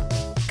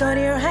 Go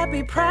to your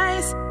happy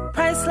price,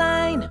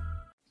 Priceline.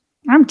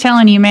 I'm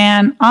telling you,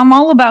 man, I'm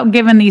all about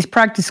giving these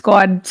practice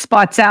squad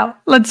spots out.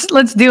 Let's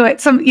do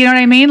it. You know what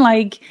I mean?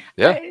 I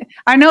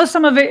know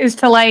some of it is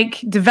to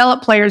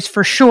develop players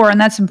for sure,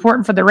 and that's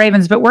important for the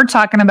Ravens, but we're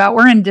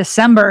in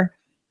December,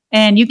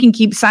 and you can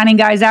keep signing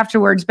guys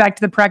afterwards back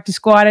to the practice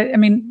squad. I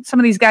mean, some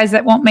of these guys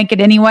that won't make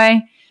it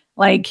anyway,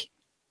 I'm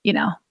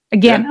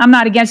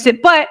not against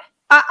it, but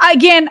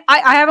I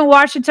haven't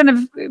watched a ton of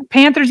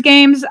Panthers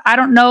games. I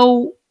don't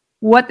know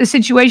what the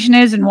situation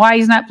is and why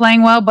he's not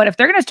playing well. But if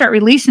they're going to start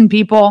releasing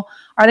people,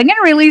 are they going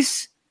to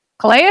release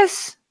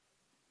Calais?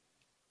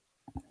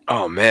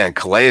 Oh man,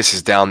 Calais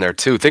is down there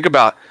too. Think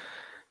about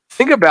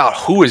think about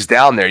who is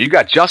down there. You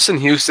got Justin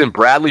Houston,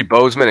 Bradley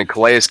Bozeman, and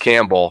Calais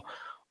Campbell.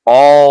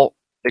 I'm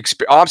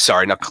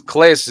sorry. No,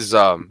 Calais is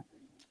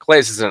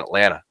in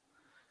Atlanta.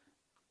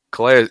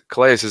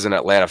 Calais is an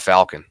Atlanta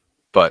Falcon,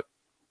 but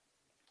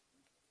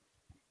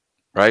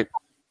right.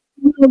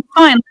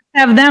 Fine, let's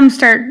have them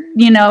start.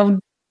 Let's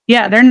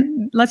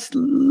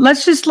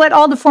just let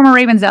all the former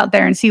Ravens out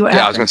there and see what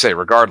happens. I was going to say,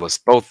 regardless,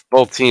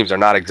 both teams are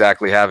not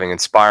exactly having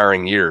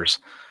inspiring years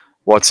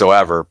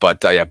whatsoever.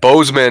 But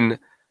Bozeman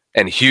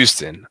and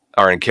Houston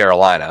are in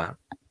Carolina.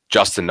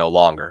 Justin no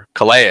longer.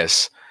 Calais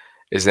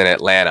is in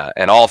Atlanta,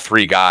 and all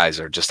three guys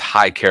are just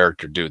high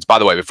character dudes. By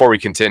the way, before we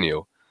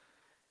continue,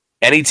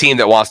 any team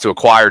that wants to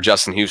acquire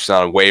Justin Houston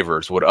on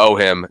waivers would owe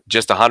him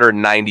just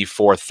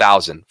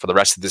 $194,000 for the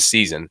rest of this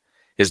season.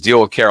 His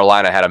deal with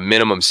Carolina had a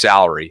minimum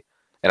salary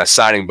and a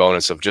signing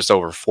bonus of just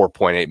over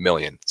 $4.8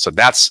 million. So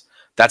that's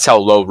how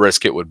low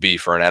risk it would be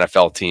for an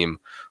NFL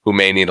team who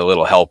may need a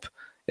little help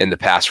in the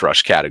pass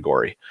rush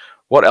category.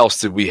 What else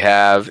did we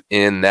have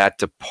in that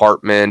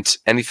department?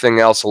 Anything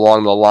else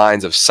along the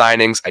lines of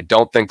signings? I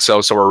don't think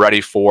so. So we're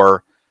ready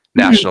for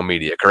national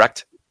media,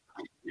 correct?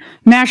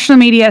 National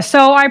media.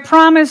 So I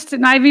promised,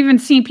 and I've even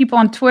seen people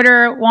on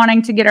Twitter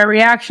wanting to get a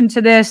reaction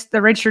to this,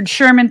 the Richard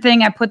Sherman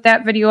thing. I put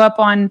that video up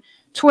on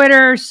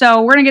Twitter.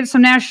 So we're going to get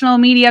some national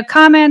media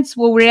comments.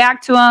 We'll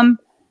react to them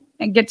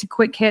and get to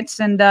quick hits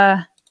and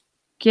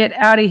get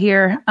out of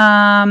here.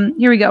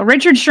 Here we go.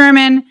 Richard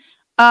Sherman.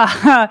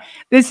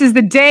 This is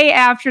the day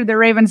after the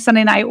Ravens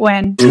Sunday night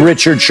win.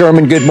 Richard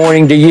Sherman, good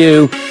morning to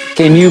you.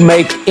 Can you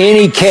make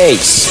any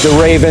case the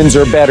Ravens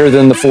are better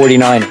than the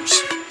 49ers?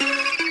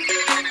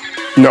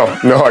 No,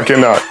 I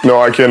cannot.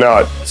 No, I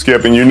cannot,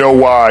 Skip. And you know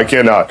why I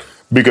cannot.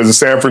 Because the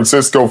San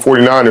Francisco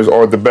 49ers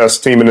are the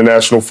best team in the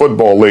National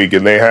Football League,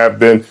 and they have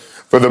been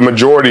for the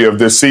majority of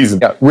this season.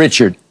 Yeah,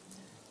 Richard,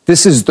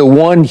 this is the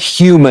one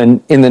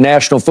human in the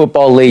National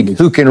Football League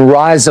who can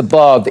rise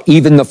above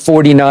even the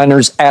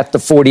 49ers at the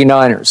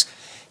 49ers.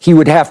 He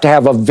would have to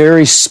have a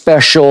very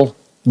special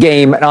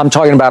game, and I'm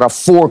talking about a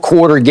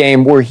 4-quarter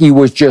game where he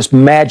was just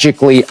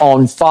magically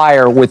on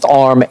fire with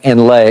arm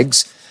and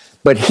legs.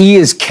 But he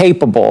is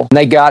capable.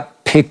 They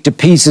got picked to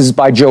pieces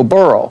by Joe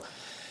Burrow.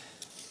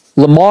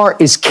 Lamar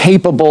is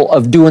capable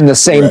of doing the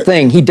same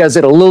thing. He does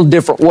it a little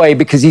different way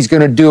because he's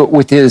going to do it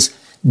with his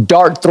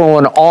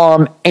dart-throwing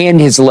arm and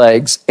his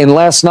legs. And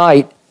last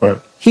night,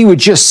 he was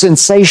just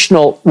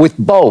sensational with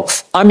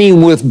both. I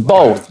mean, with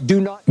both. Do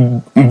not.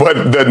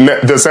 But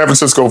the San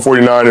Francisco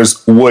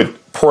 49ers would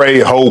pray,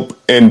 hope,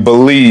 and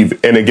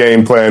believe in a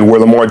game plan where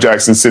Lamar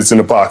Jackson sits in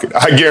the pocket.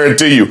 I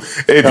guarantee you,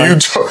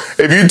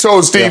 if you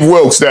told Steve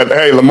Wilkes that,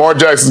 hey, Lamar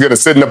Jackson's going to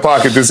sit in the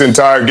pocket this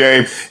entire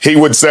game, he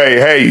would say,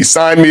 hey,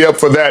 sign me up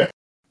for that.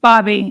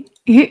 Bobby,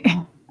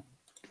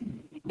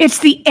 it's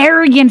the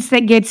arrogance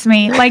that gets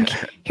me. Like,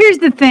 here's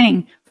the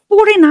thing.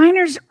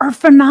 49ers are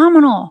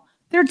phenomenal.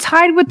 They're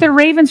tied with the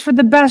Ravens for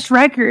the best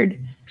record.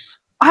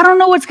 I don't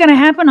know what's going to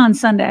happen on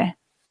Sunday.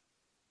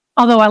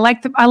 Although I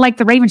like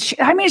the Ravens.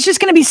 I mean, it's just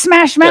going to be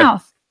smash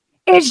mouth.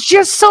 Yeah. It's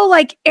just so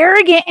like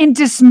arrogant and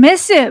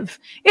dismissive.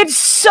 It's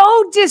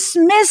so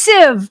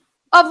dismissive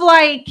of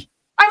like,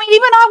 I mean,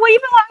 even when I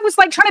was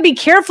like trying to be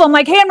careful, I'm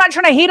like, hey, I'm not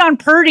trying to hate on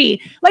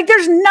Purdy. Like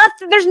there's none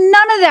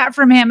of that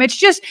from him. It's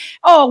just,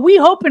 we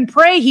hope and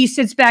pray he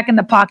sits back in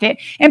the pocket.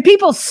 And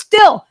people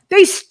still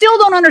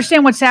don't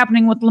understand what's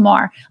happening with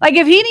Lamar. Like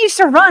if he needs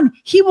to run,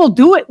 he will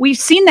do it. We've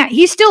seen that.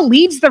 He still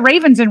leads the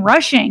Ravens in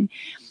rushing.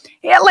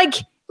 Yeah, like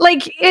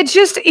it's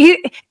just,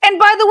 and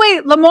by the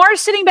way, Lamar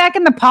sitting back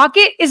in the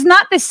pocket is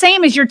not the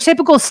same as your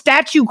typical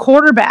statue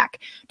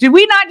quarterback. Did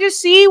we not just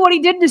see what he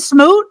did to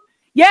Smoot?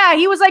 Yeah,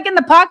 he was like in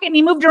the pocket and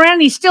he moved around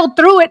and he still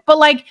threw it, but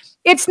like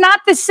it's not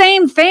the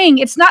same thing.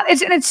 It's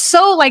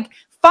so like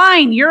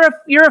fine. You're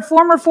a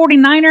former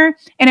 49er,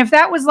 and if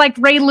that was like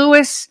Ray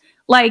Lewis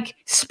like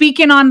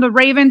speaking on the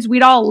Ravens,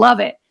 we'd all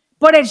love it.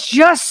 But it's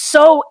just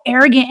so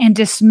arrogant and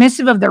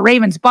dismissive of the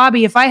Ravens.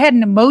 Bobby, if I had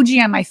an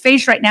emoji on my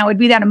face right now, it'd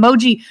be that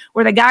emoji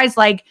where the guy's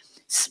like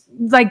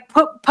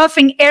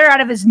puffing air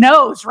out of his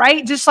nose,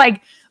 right? Just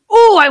like,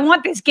 ooh, I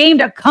want this game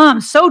to come.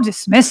 So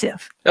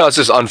dismissive. No, it's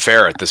just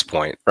unfair at this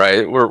point,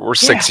 right? We're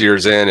 6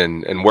 years in,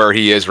 and where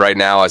he is right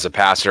now as a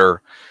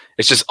passer,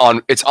 it's just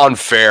it's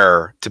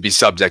unfair to be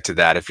subject to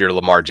that if you're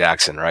Lamar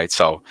Jackson, right?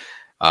 So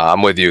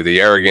I'm with you.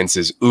 The arrogance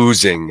is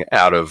oozing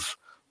out of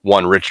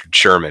one Richard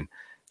Sherman.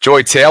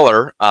 Joy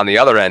Taylor on the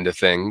other end of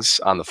things,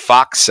 on the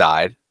Fox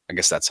side, I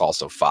guess that's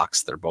also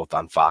Fox. They're both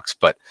on Fox,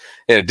 but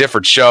in a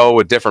different show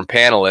with different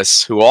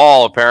panelists who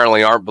all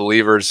apparently aren't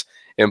believers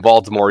in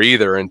Baltimore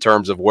either in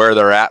terms of where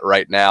they're at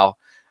right now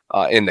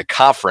in the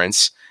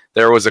conference.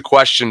 There was a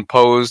question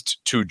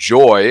posed to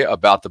Joy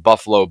about the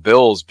Buffalo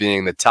Bills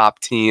being the top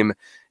team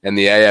in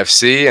the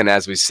AFC, and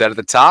as we said at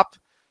the top,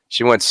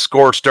 she went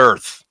scorched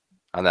earth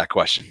on that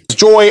question.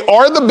 Joy,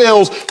 are the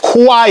Bills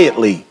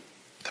quietly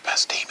the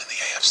best team in the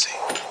AFC?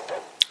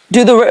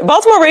 Do the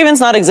Baltimore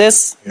Ravens not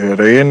exist? Yeah,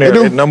 they in there.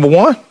 They're number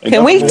one.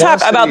 Can we talk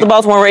about the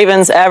Baltimore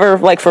Ravens ever,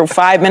 like for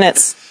 5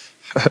 minutes?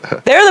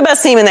 They're the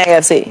best team in the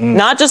AFC,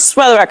 not just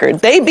for the record.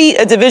 They beat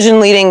a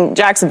division-leading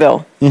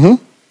Jacksonville.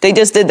 Mm-hmm. They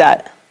just did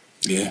that.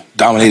 Yeah,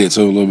 dominated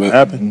too a little bit.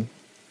 Happened.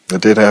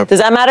 It did happen. Does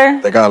that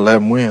matter? They got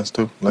 11 wins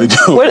too. Where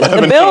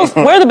the Bills?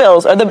 Where are the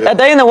Bills? Are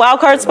they in the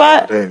wild card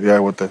spot? Yeah,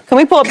 with the. Can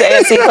we pull up the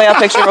AFC playoff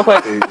picture real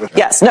quick?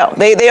 Yes. No.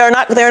 They are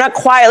not. They are not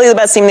quietly the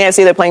best team in the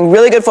AFC. They're playing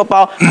really good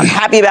football. I'm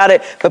happy about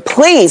it. But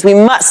please,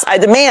 I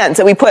demand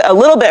that we put a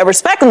little bit of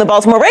respect on the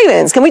Baltimore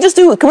Ravens. Can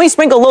we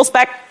sprinkle a little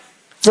spec?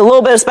 Just a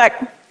little bit of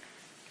spec.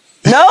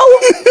 No,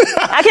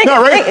 I can't.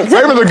 No, Ravens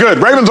are good.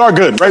 Ravens are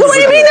good. What do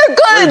you mean they're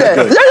good?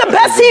 They're the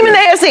best team in the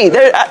AFC.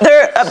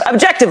 They're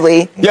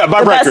objectively by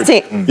the record. best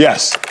team.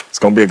 Yes, it's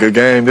gonna be a good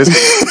game.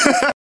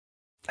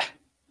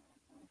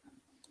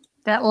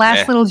 That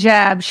last little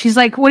jab. She's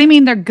like, "What do you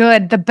mean they're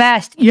good? The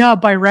best? Yeah,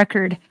 by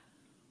record."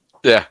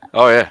 Yeah.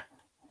 Oh yeah.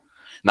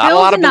 Not Bills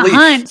a lot of in the belief.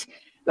 hunt.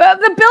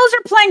 The Bills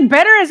are playing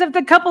better as of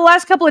the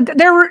last couple of.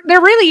 There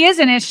really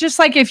isn't. It's just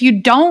like if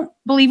you don't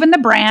believe in the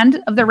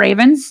brand of the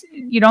Ravens,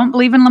 you don't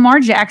believe in Lamar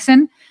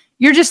Jackson,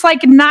 you're just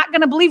like not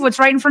going to believe what's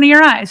right in front of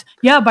your eyes.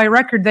 Yeah, by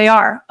record they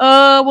are.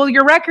 Well,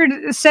 your record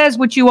says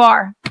what you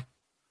are.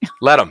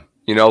 Let them.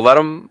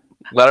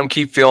 Let them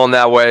keep feeling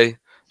that way.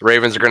 The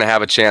Ravens are going to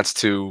have a chance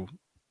to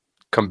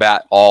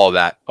combat all of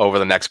that over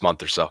the next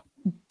month or so.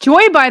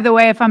 Joy, by the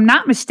way, if I'm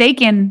not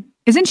mistaken,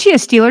 isn't she a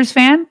Steelers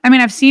fan? I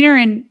mean, I've seen her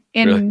in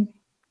Really?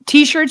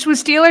 T-shirts with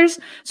Steelers.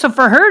 So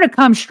for her to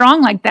come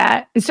strong like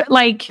that, it's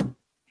like,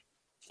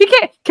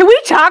 can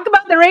we talk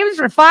about the Ravens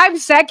for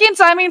 5 seconds?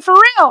 I mean, for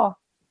real.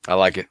 I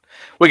like it.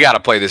 We got to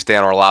play this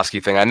Dan Orlovsky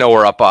thing. I know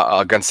we're up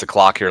against the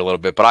clock here a little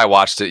bit, but I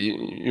watched it.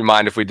 You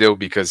mind if we do?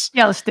 Because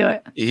yeah, let's do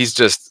it. He's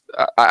just,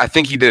 I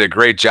think he did a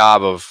great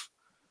job of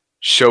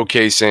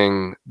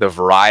showcasing the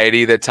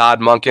variety that Todd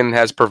Monken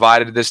has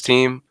provided to this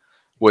team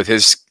with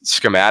his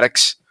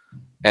schematics.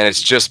 And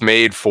it's just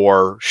made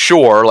for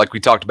sure, like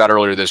we talked about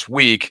earlier this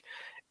week,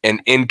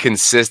 an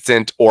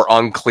inconsistent or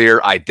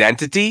unclear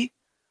identity.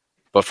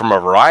 But from a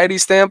variety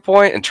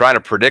standpoint and trying to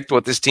predict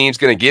what this team's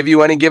going to give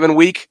you any given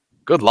week,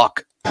 good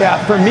luck.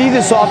 Yeah, for me,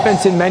 this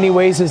offense in many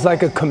ways is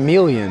like a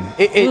chameleon.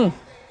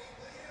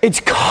 It's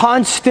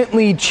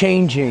constantly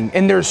changing,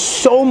 and there's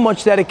so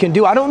much that it can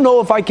do. I don't know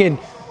if I can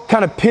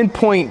kind of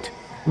pinpoint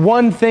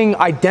one thing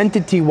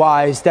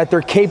identity-wise that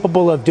they're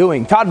capable of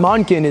doing. Todd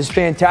Monken is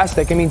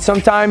fantastic. I mean,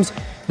 sometimes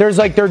there's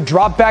like their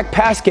drop-back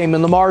pass game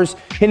and Lamar's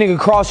hitting a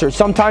crosser.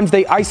 Sometimes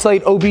they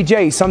isolate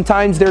OBJ.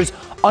 Sometimes there's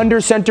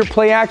under-center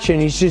play action.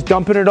 He's just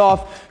dumping it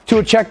off to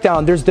a check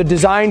down. There's the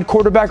designed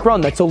quarterback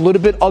run. That's a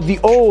little bit of the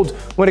old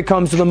when it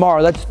comes to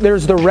Lamar.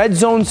 There's the red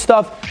zone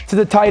stuff to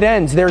the tight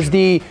ends. There's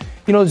the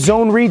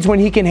zone reads when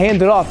he can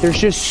hand it off. There's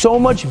just so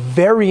much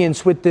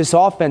variance with this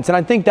offense. And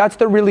I think that's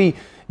the really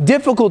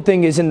difficult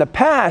thing is in the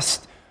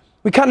past,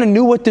 we kind of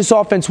knew what this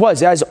offense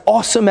was, as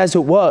awesome as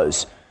it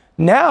was.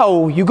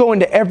 Now you go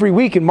into every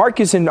week, and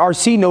Marcus and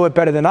RC know it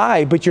better than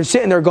I, but you're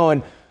sitting there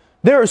going,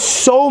 there is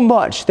so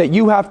much that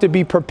you have to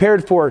be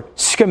prepared for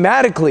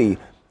schematically,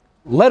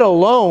 let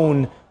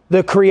alone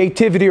the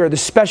creativity or the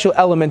special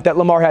element that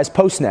Lamar has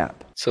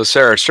post-snap. So,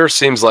 Sarah, it sure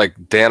seems like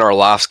Dan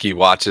Orlovsky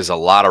watches a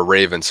lot of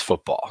Ravens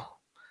football.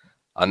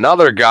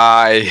 Another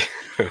guy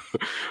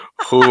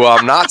who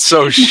I'm not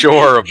so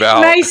sure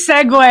about. Nice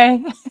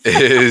segue.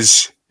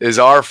 is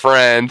our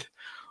friend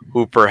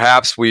who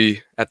perhaps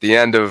we, at the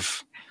end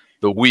of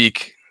the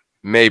week,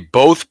 may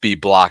both be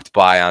blocked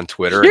by on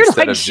Twitter. You're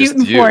instead like of just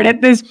shooting you. for it at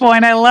this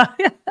point. I love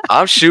it.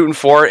 I'm shooting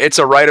for it. It's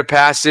a rite of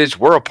passage.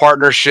 We're a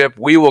partnership.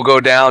 We will go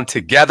down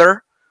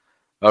together.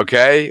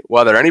 Okay?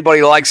 Whether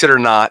anybody likes it or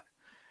not.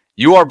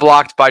 You are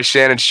blocked by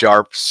Shannon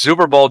Sharp,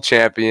 Super Bowl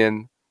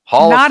champion,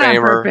 Hall of Famer. Not on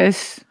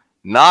purpose.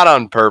 Not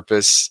on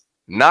purpose.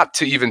 Not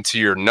to even to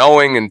your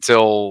knowing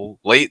until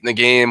late in the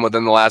game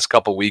within the last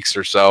couple weeks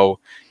or so.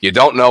 You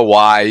don't know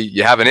why.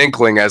 You have an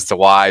inkling as to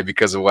why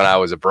because of when I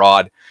was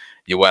abroad.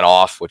 You went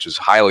off, which was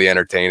highly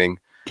entertaining.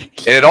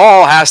 And it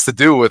all has to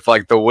do with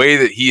like the way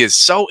that he is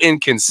so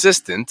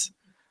inconsistent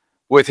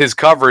with his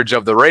coverage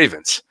of the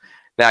Ravens.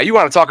 Now, you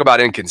want to talk about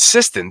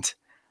inconsistent.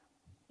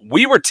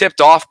 We were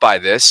tipped off by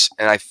this,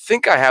 and I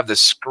think I have the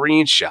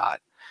screenshot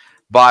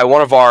by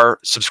one of our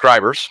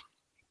subscribers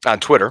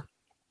on Twitter.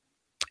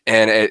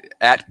 And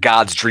at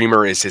God's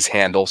Dreamer is his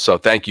handle. So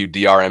thank you,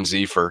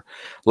 DRMZ, for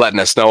letting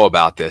us know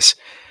about this.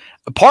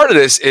 Part of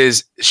this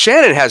is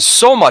Shannon has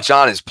so much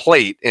on his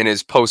plate in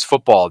his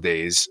post-football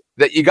days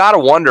that you got to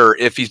wonder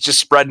if he's just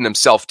spreading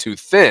himself too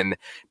thin,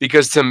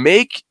 because to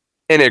make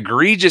an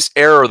egregious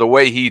error the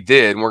way he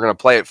did, and we're going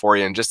to play it for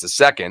you in just a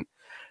second,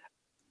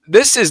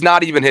 this is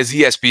not even his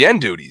ESPN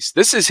duties.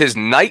 This is his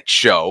night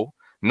show,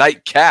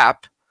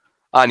 nightcap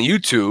on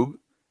YouTube.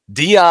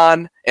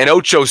 Dion and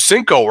Ocho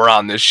Cinco were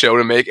on this show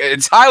to make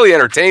it's highly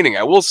entertaining,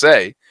 I will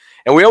say.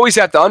 And we always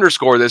have to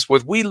underscore this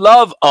with we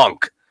love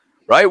Unk,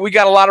 right? We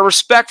got a lot of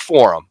respect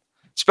for him,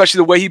 especially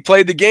the way he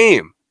played the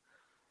game.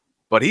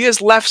 But he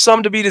has left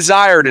some to be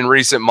desired in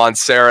recent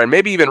months, Sarah, and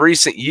maybe even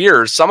recent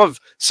years. Some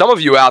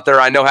of you out there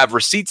I know have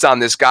receipts on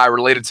this guy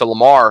related to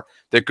Lamar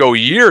that go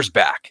years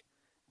back.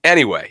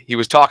 Anyway, he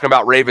was talking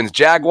about Ravens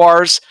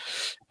Jaguars,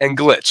 and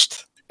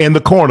glitched. In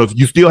the corners,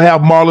 you still have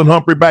Marlon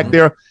Humphrey back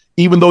there.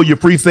 Even though your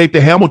free safety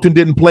Hamilton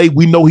didn't play,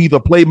 we know he's a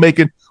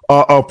playmaking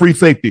free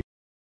safety.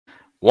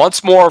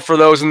 Once more for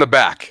those in the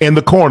back. In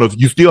the corners,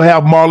 you still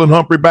have Marlon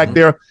Humphrey back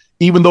there.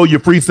 Even though your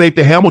free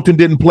safety Hamilton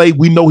didn't play,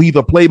 we know he's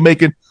a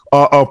playmaking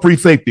free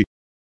safety.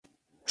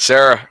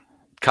 Sarah,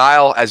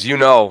 Kyle, as you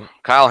know,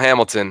 Kyle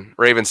Hamilton,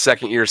 Ravens'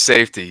 second-year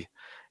safety,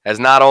 has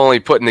not only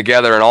putting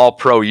together an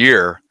all-pro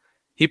year,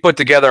 he put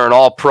together an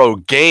all-pro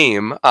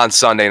game on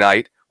Sunday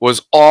night,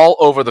 was all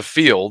over the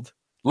field,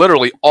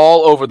 literally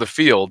all over the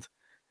field.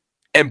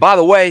 And by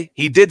the way,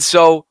 he did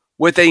so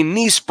with a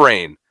knee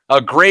sprain, a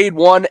grade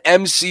 1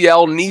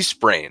 MCL knee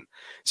sprain.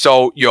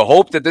 So you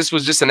hope that this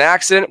was just an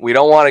accident. We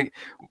don't want to,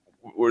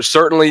 we're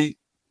certainly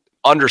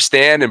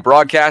understand in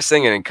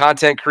broadcasting and in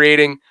content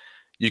creating,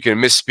 you can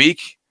misspeak,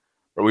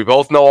 or we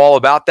both know all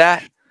about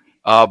that.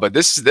 But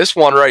this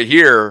one right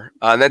here,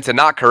 and then to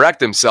not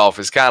correct himself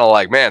is kind of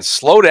like, man,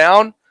 slow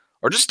down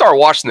or just start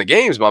watching the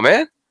games, my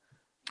man.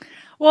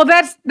 Well,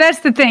 that's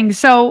the thing.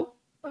 So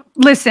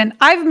listen,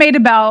 I've made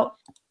about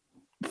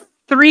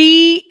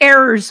 3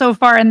 errors so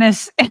far in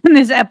this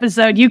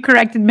episode. You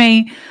corrected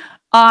me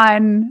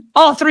on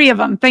all 3 of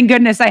them. Thank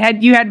goodness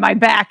you had my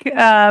back.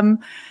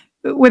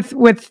 With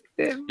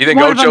you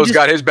think Ocho's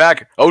got his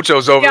back?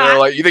 Ocho's over there,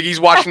 like, you think he's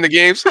watching the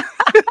games?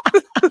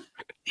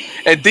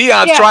 And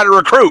Dion's trying to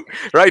recruit,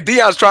 right?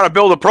 Dion's trying to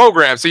build a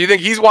program. So you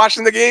think he's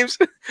watching the games?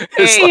 Well,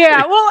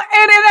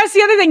 and that's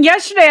the other thing.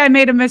 Yesterday I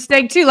made a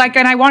mistake too.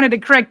 And I wanted to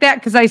correct that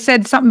because I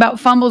said something about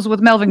fumbles with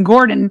Melvin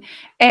Gordon,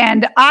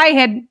 and I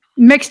had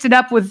mixed it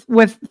up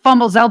with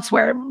fumbles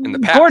elsewhere. In the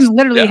past. Gordon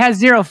literally has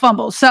 0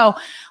 fumbles. So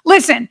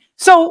listen,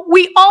 so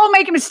we all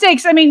make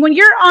mistakes. I mean, when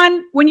you're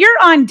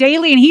on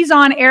daily and he's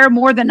on air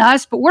more than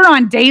us, but we're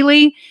on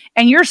daily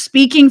and you're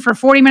speaking for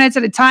 40 minutes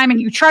at a time and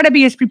you try to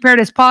be as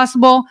prepared as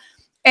possible.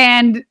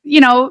 And,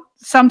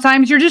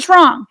 sometimes you're just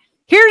wrong.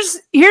 Here's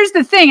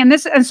the thing. And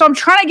so I'm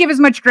trying to give as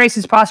much grace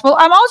as possible.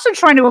 I'm also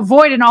trying to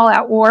avoid an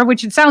all-out war,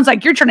 which it sounds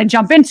like you're trying to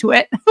jump into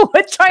it.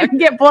 Trying to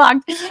get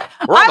blocked.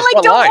 I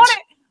don't want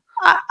it.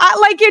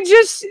 I it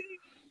just,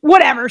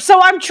 whatever. So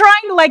I'm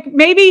trying to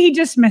maybe he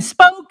just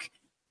misspoke.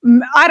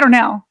 I don't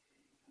know.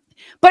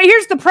 But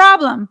here's the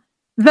problem.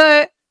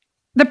 The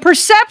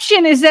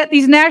perception is that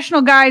these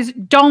national guys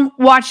don't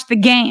watch the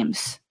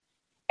games.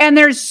 And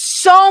there's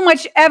so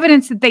much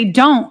evidence that they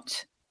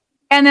don't.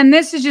 And then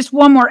this is just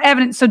one more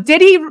evidence. So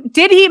did he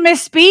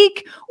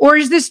misspeak, or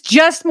is this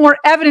just more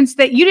evidence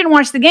that you didn't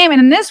watch the game? And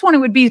in this one, it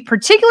would be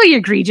particularly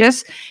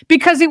egregious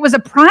because it was a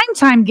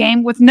primetime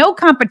game with no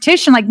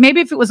competition. Like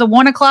maybe if it was a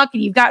 1:00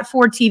 and you've got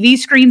 4 TV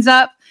screens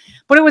up,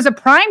 but it was a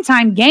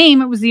primetime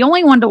game. It was the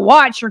only one to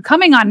watch. You're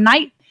coming on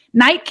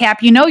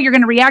nightcap. You're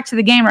going to react to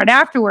the game right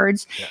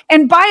afterwards. Yeah.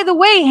 And by the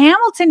way,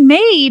 Hamilton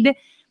made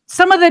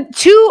some of the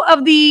 2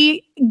 of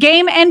the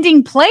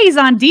game-ending plays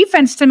on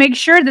defense to make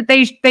sure that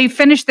they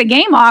finished the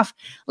game off.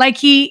 Like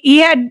he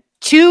had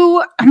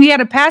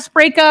a pass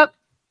breakup,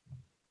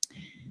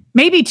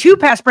 maybe 2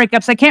 pass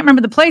breakups. I can't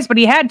remember the plays, but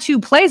he had 2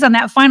 plays on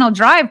that final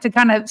drive to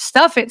kind of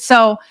stuff it.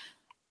 So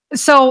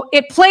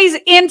it plays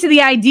into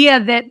the idea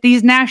that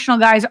these national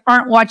guys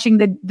aren't watching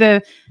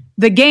the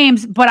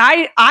games, but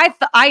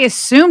I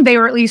assumed they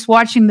were at least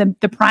watching the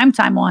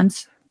primetime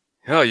ones.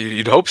 Yeah,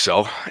 you'd hope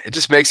so. It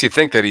just makes you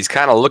think that he's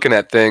kind of looking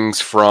at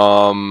things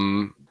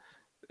from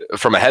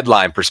a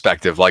headline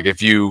perspective. Like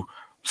if you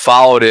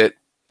followed it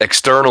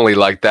externally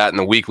like that in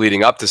the week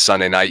leading up to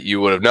Sunday night,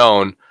 you would have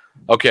known,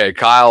 okay,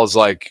 Kyle's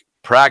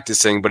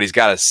practicing, but he's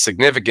got a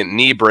significant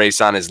knee brace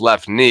on his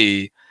left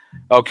knee.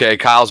 Okay,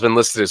 Kyle's been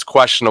listed as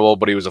questionable,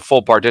 but he was a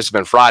full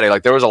participant Friday.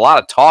 There was a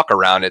lot of talk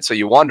around it. So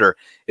you wonder,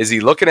 is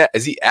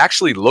he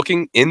actually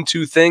looking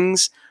into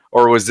things,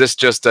 or was this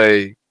just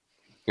a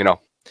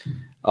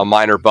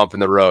minor bump in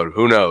the road?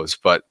 Who knows?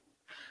 But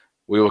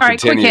we will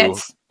continue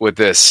with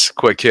this.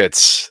 Quick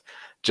hits.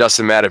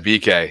 Justin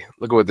Matabike.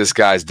 Look at what this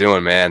guy's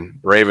doing, man.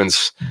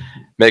 Ravens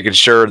making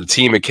sure the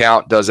team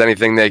account does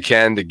anything they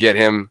can to get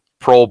him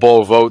Pro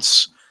Bowl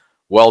votes.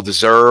 Well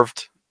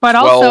deserved. But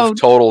also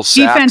total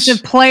sacks.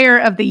 Defensive player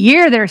of the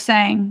year, they're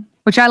saying,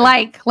 which I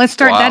like. Let's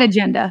start that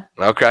agenda.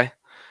 Okay.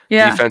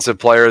 Yeah. Defensive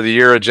player of the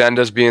year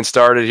agenda is being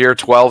started here.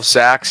 12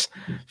 sacks,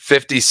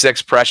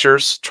 56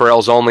 pressures.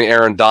 Trails only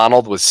Aaron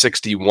Donald with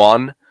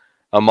 61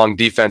 among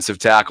defensive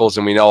tackles.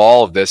 And we know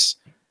all of this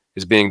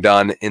is being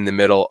done in the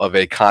middle of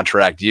a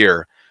contract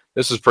year.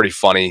 This is pretty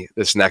funny.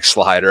 This next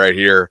slide right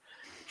here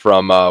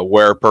from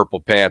Wear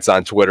Purple Pants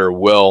on Twitter.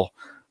 Will,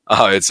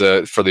 it's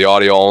for the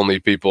audio only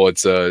people.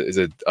 Is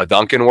it a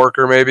Duncan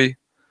worker maybe?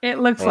 It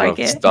looks like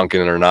it. It's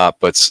Duncan or not,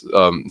 but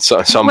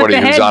somebody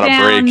who's on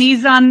a break.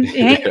 He's on.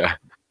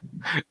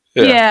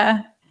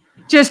 Yeah.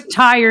 Just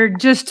tired,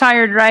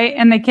 right?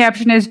 And the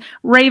caption is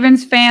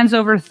Ravens fans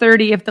over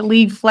 30 if the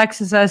league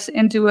flexes us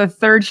into a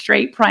 3rd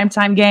straight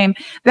primetime game.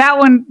 That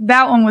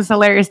one was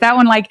hilarious. That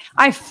one,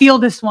 I feel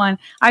this one.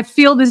 I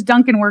feel this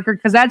Duncan worker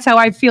because that's how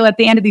I feel at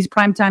the end of these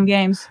primetime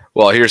games.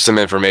 Well, here's some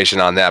information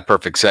on that.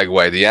 Perfect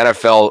segue. The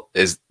NFL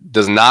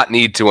does not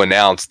need to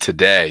announce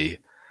today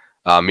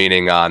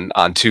meaning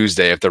on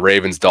Tuesday, if the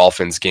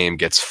Ravens-Dolphins game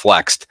gets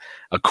flexed,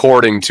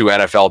 according to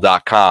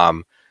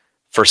NFL.com,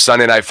 for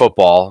Sunday Night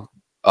Football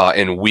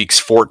in weeks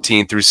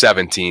 14 through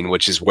 17,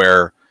 which is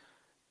where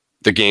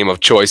the game of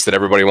choice that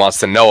everybody wants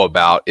to know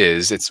about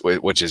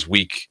which is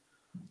week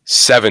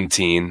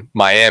 17,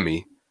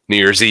 Miami, New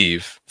Year's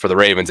Eve for the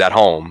Ravens at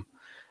home.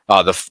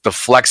 The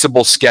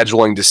flexible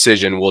scheduling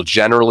decision will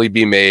generally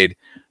be made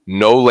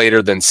no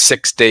later than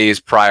 6 days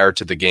prior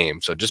to the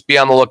game. So just be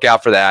on the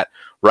lookout for that.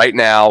 Right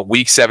now,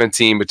 week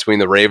 17 between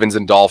the Ravens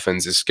and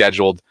Dolphins is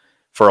scheduled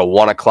for a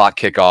 1 o'clock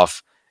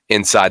kickoff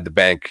inside the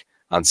bank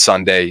on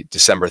Sunday,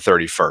 December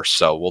 31st.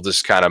 So we'll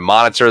just kind of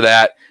monitor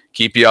that,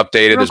 keep you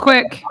updated. Real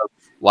quick.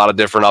 A lot of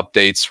different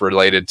updates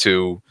related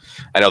to,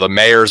 I know the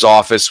mayor's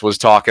office was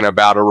talking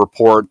about a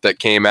report that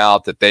came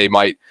out that they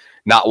might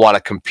not want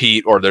to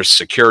compete, or there's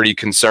security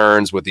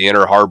concerns with the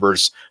Inner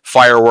Harbors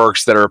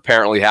fireworks that are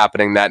apparently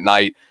happening that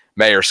night.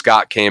 Mayor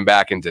Scott came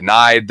back and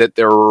denied that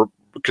there were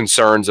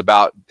concerns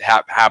about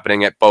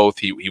happening at both.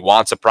 He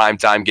wants a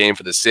primetime game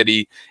for the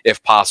city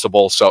if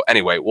possible. So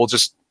anyway, we'll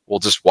just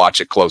watch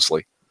it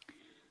closely.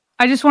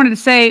 I just wanted to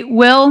say,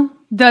 Will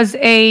does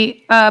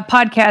a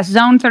podcast,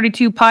 Zone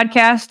 32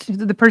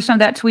 podcast. The person of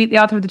that tweet, the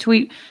author of the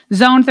tweet,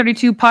 Zone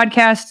 32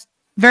 podcast,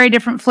 very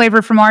different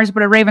flavor from ours,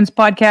 but a Ravens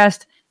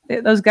podcast.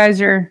 Those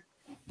guys are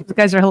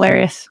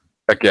hilarious.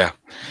 Heck yeah.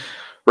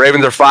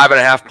 Ravens are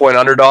 5.5-point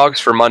underdogs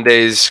for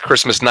Monday's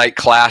Christmas night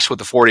clash with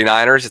the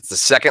 49ers. It's the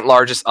second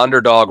largest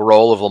underdog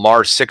role of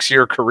Lamar's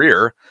 6-year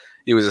career.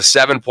 He was a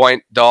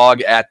 7-point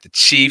dog at the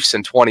Chiefs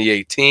in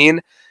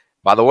 2018.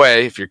 By the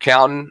way, if you're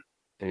counting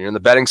and you're in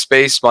the betting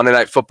space, Monday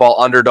Night Football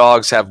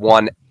underdogs have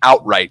won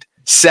outright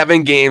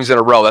 7 games in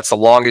a row. That's the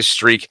longest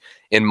streak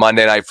in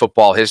Monday Night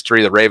Football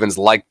history. The Ravens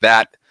like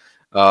that,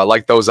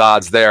 like those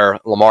odds there.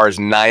 Lamar is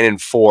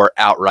 9-4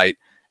 outright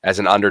as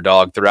an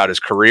underdog throughout his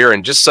career.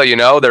 And just so you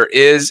know, there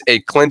is a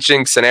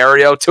clinching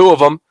scenario, 2 of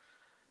them,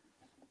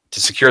 to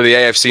secure the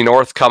AFC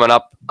North coming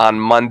up on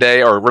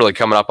Monday, or really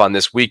coming up on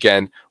this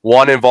weekend.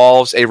 One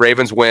involves a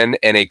Ravens win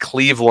and a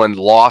Cleveland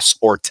loss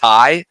or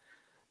tie.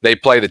 They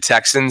play the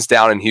Texans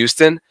down in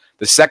Houston.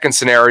 The second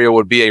scenario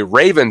would be a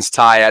Ravens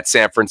tie at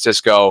San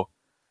Francisco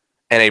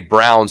and a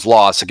Browns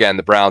loss. Again,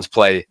 the Browns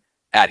play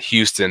at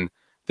Houston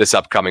this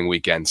upcoming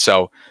weekend.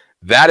 So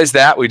that is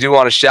that. We do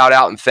want to shout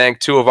out and thank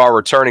 2 of our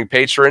returning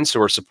patrons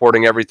who are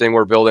supporting everything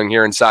we're building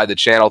here inside the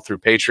channel through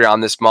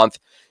Patreon this month.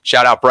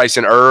 Shout out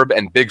Bryson Erb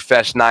and Big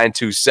Fesh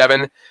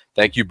 927.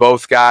 Thank you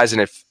both, guys.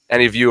 And if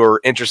any of you are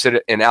interested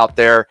in out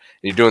there and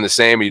you're doing the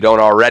same and you don't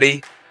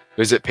already,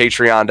 visit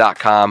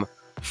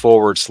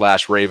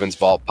patreon.com/Ravens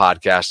Vault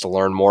podcast to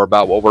learn more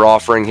about what we're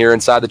offering here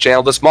inside the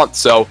channel this month.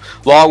 So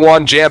long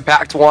one,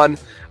 jam-packed one.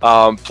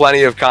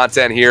 Plenty of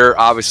content here,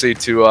 obviously,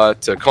 to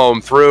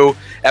comb through.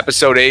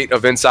 Episode 8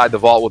 of Inside the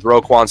Vault with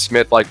Roquan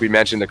Smith, like we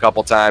mentioned a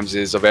couple times,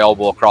 is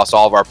available across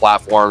all of our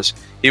platforms.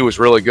 He was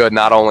really good,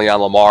 not only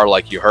on Lamar,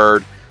 like you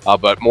heard,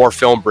 but more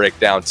film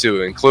breakdown,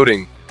 too,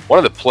 including one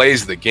of the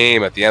plays of the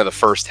game at the end of the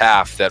first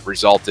half that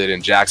resulted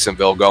in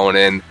Jacksonville going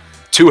in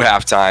to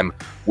halftime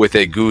with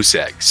a goose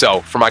egg.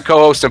 So for my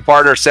co-host and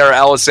partner, Sarah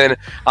Ellison,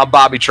 I'm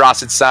Bobby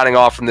Trossett signing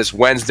off from this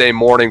Wednesday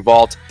morning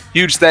vault.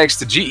 Huge thanks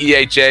to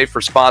GEHA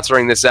for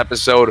sponsoring this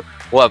episode.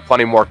 We'll have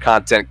plenty more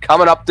content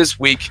coming up this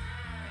week,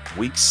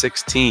 week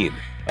 16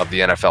 of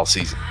the NFL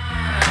season.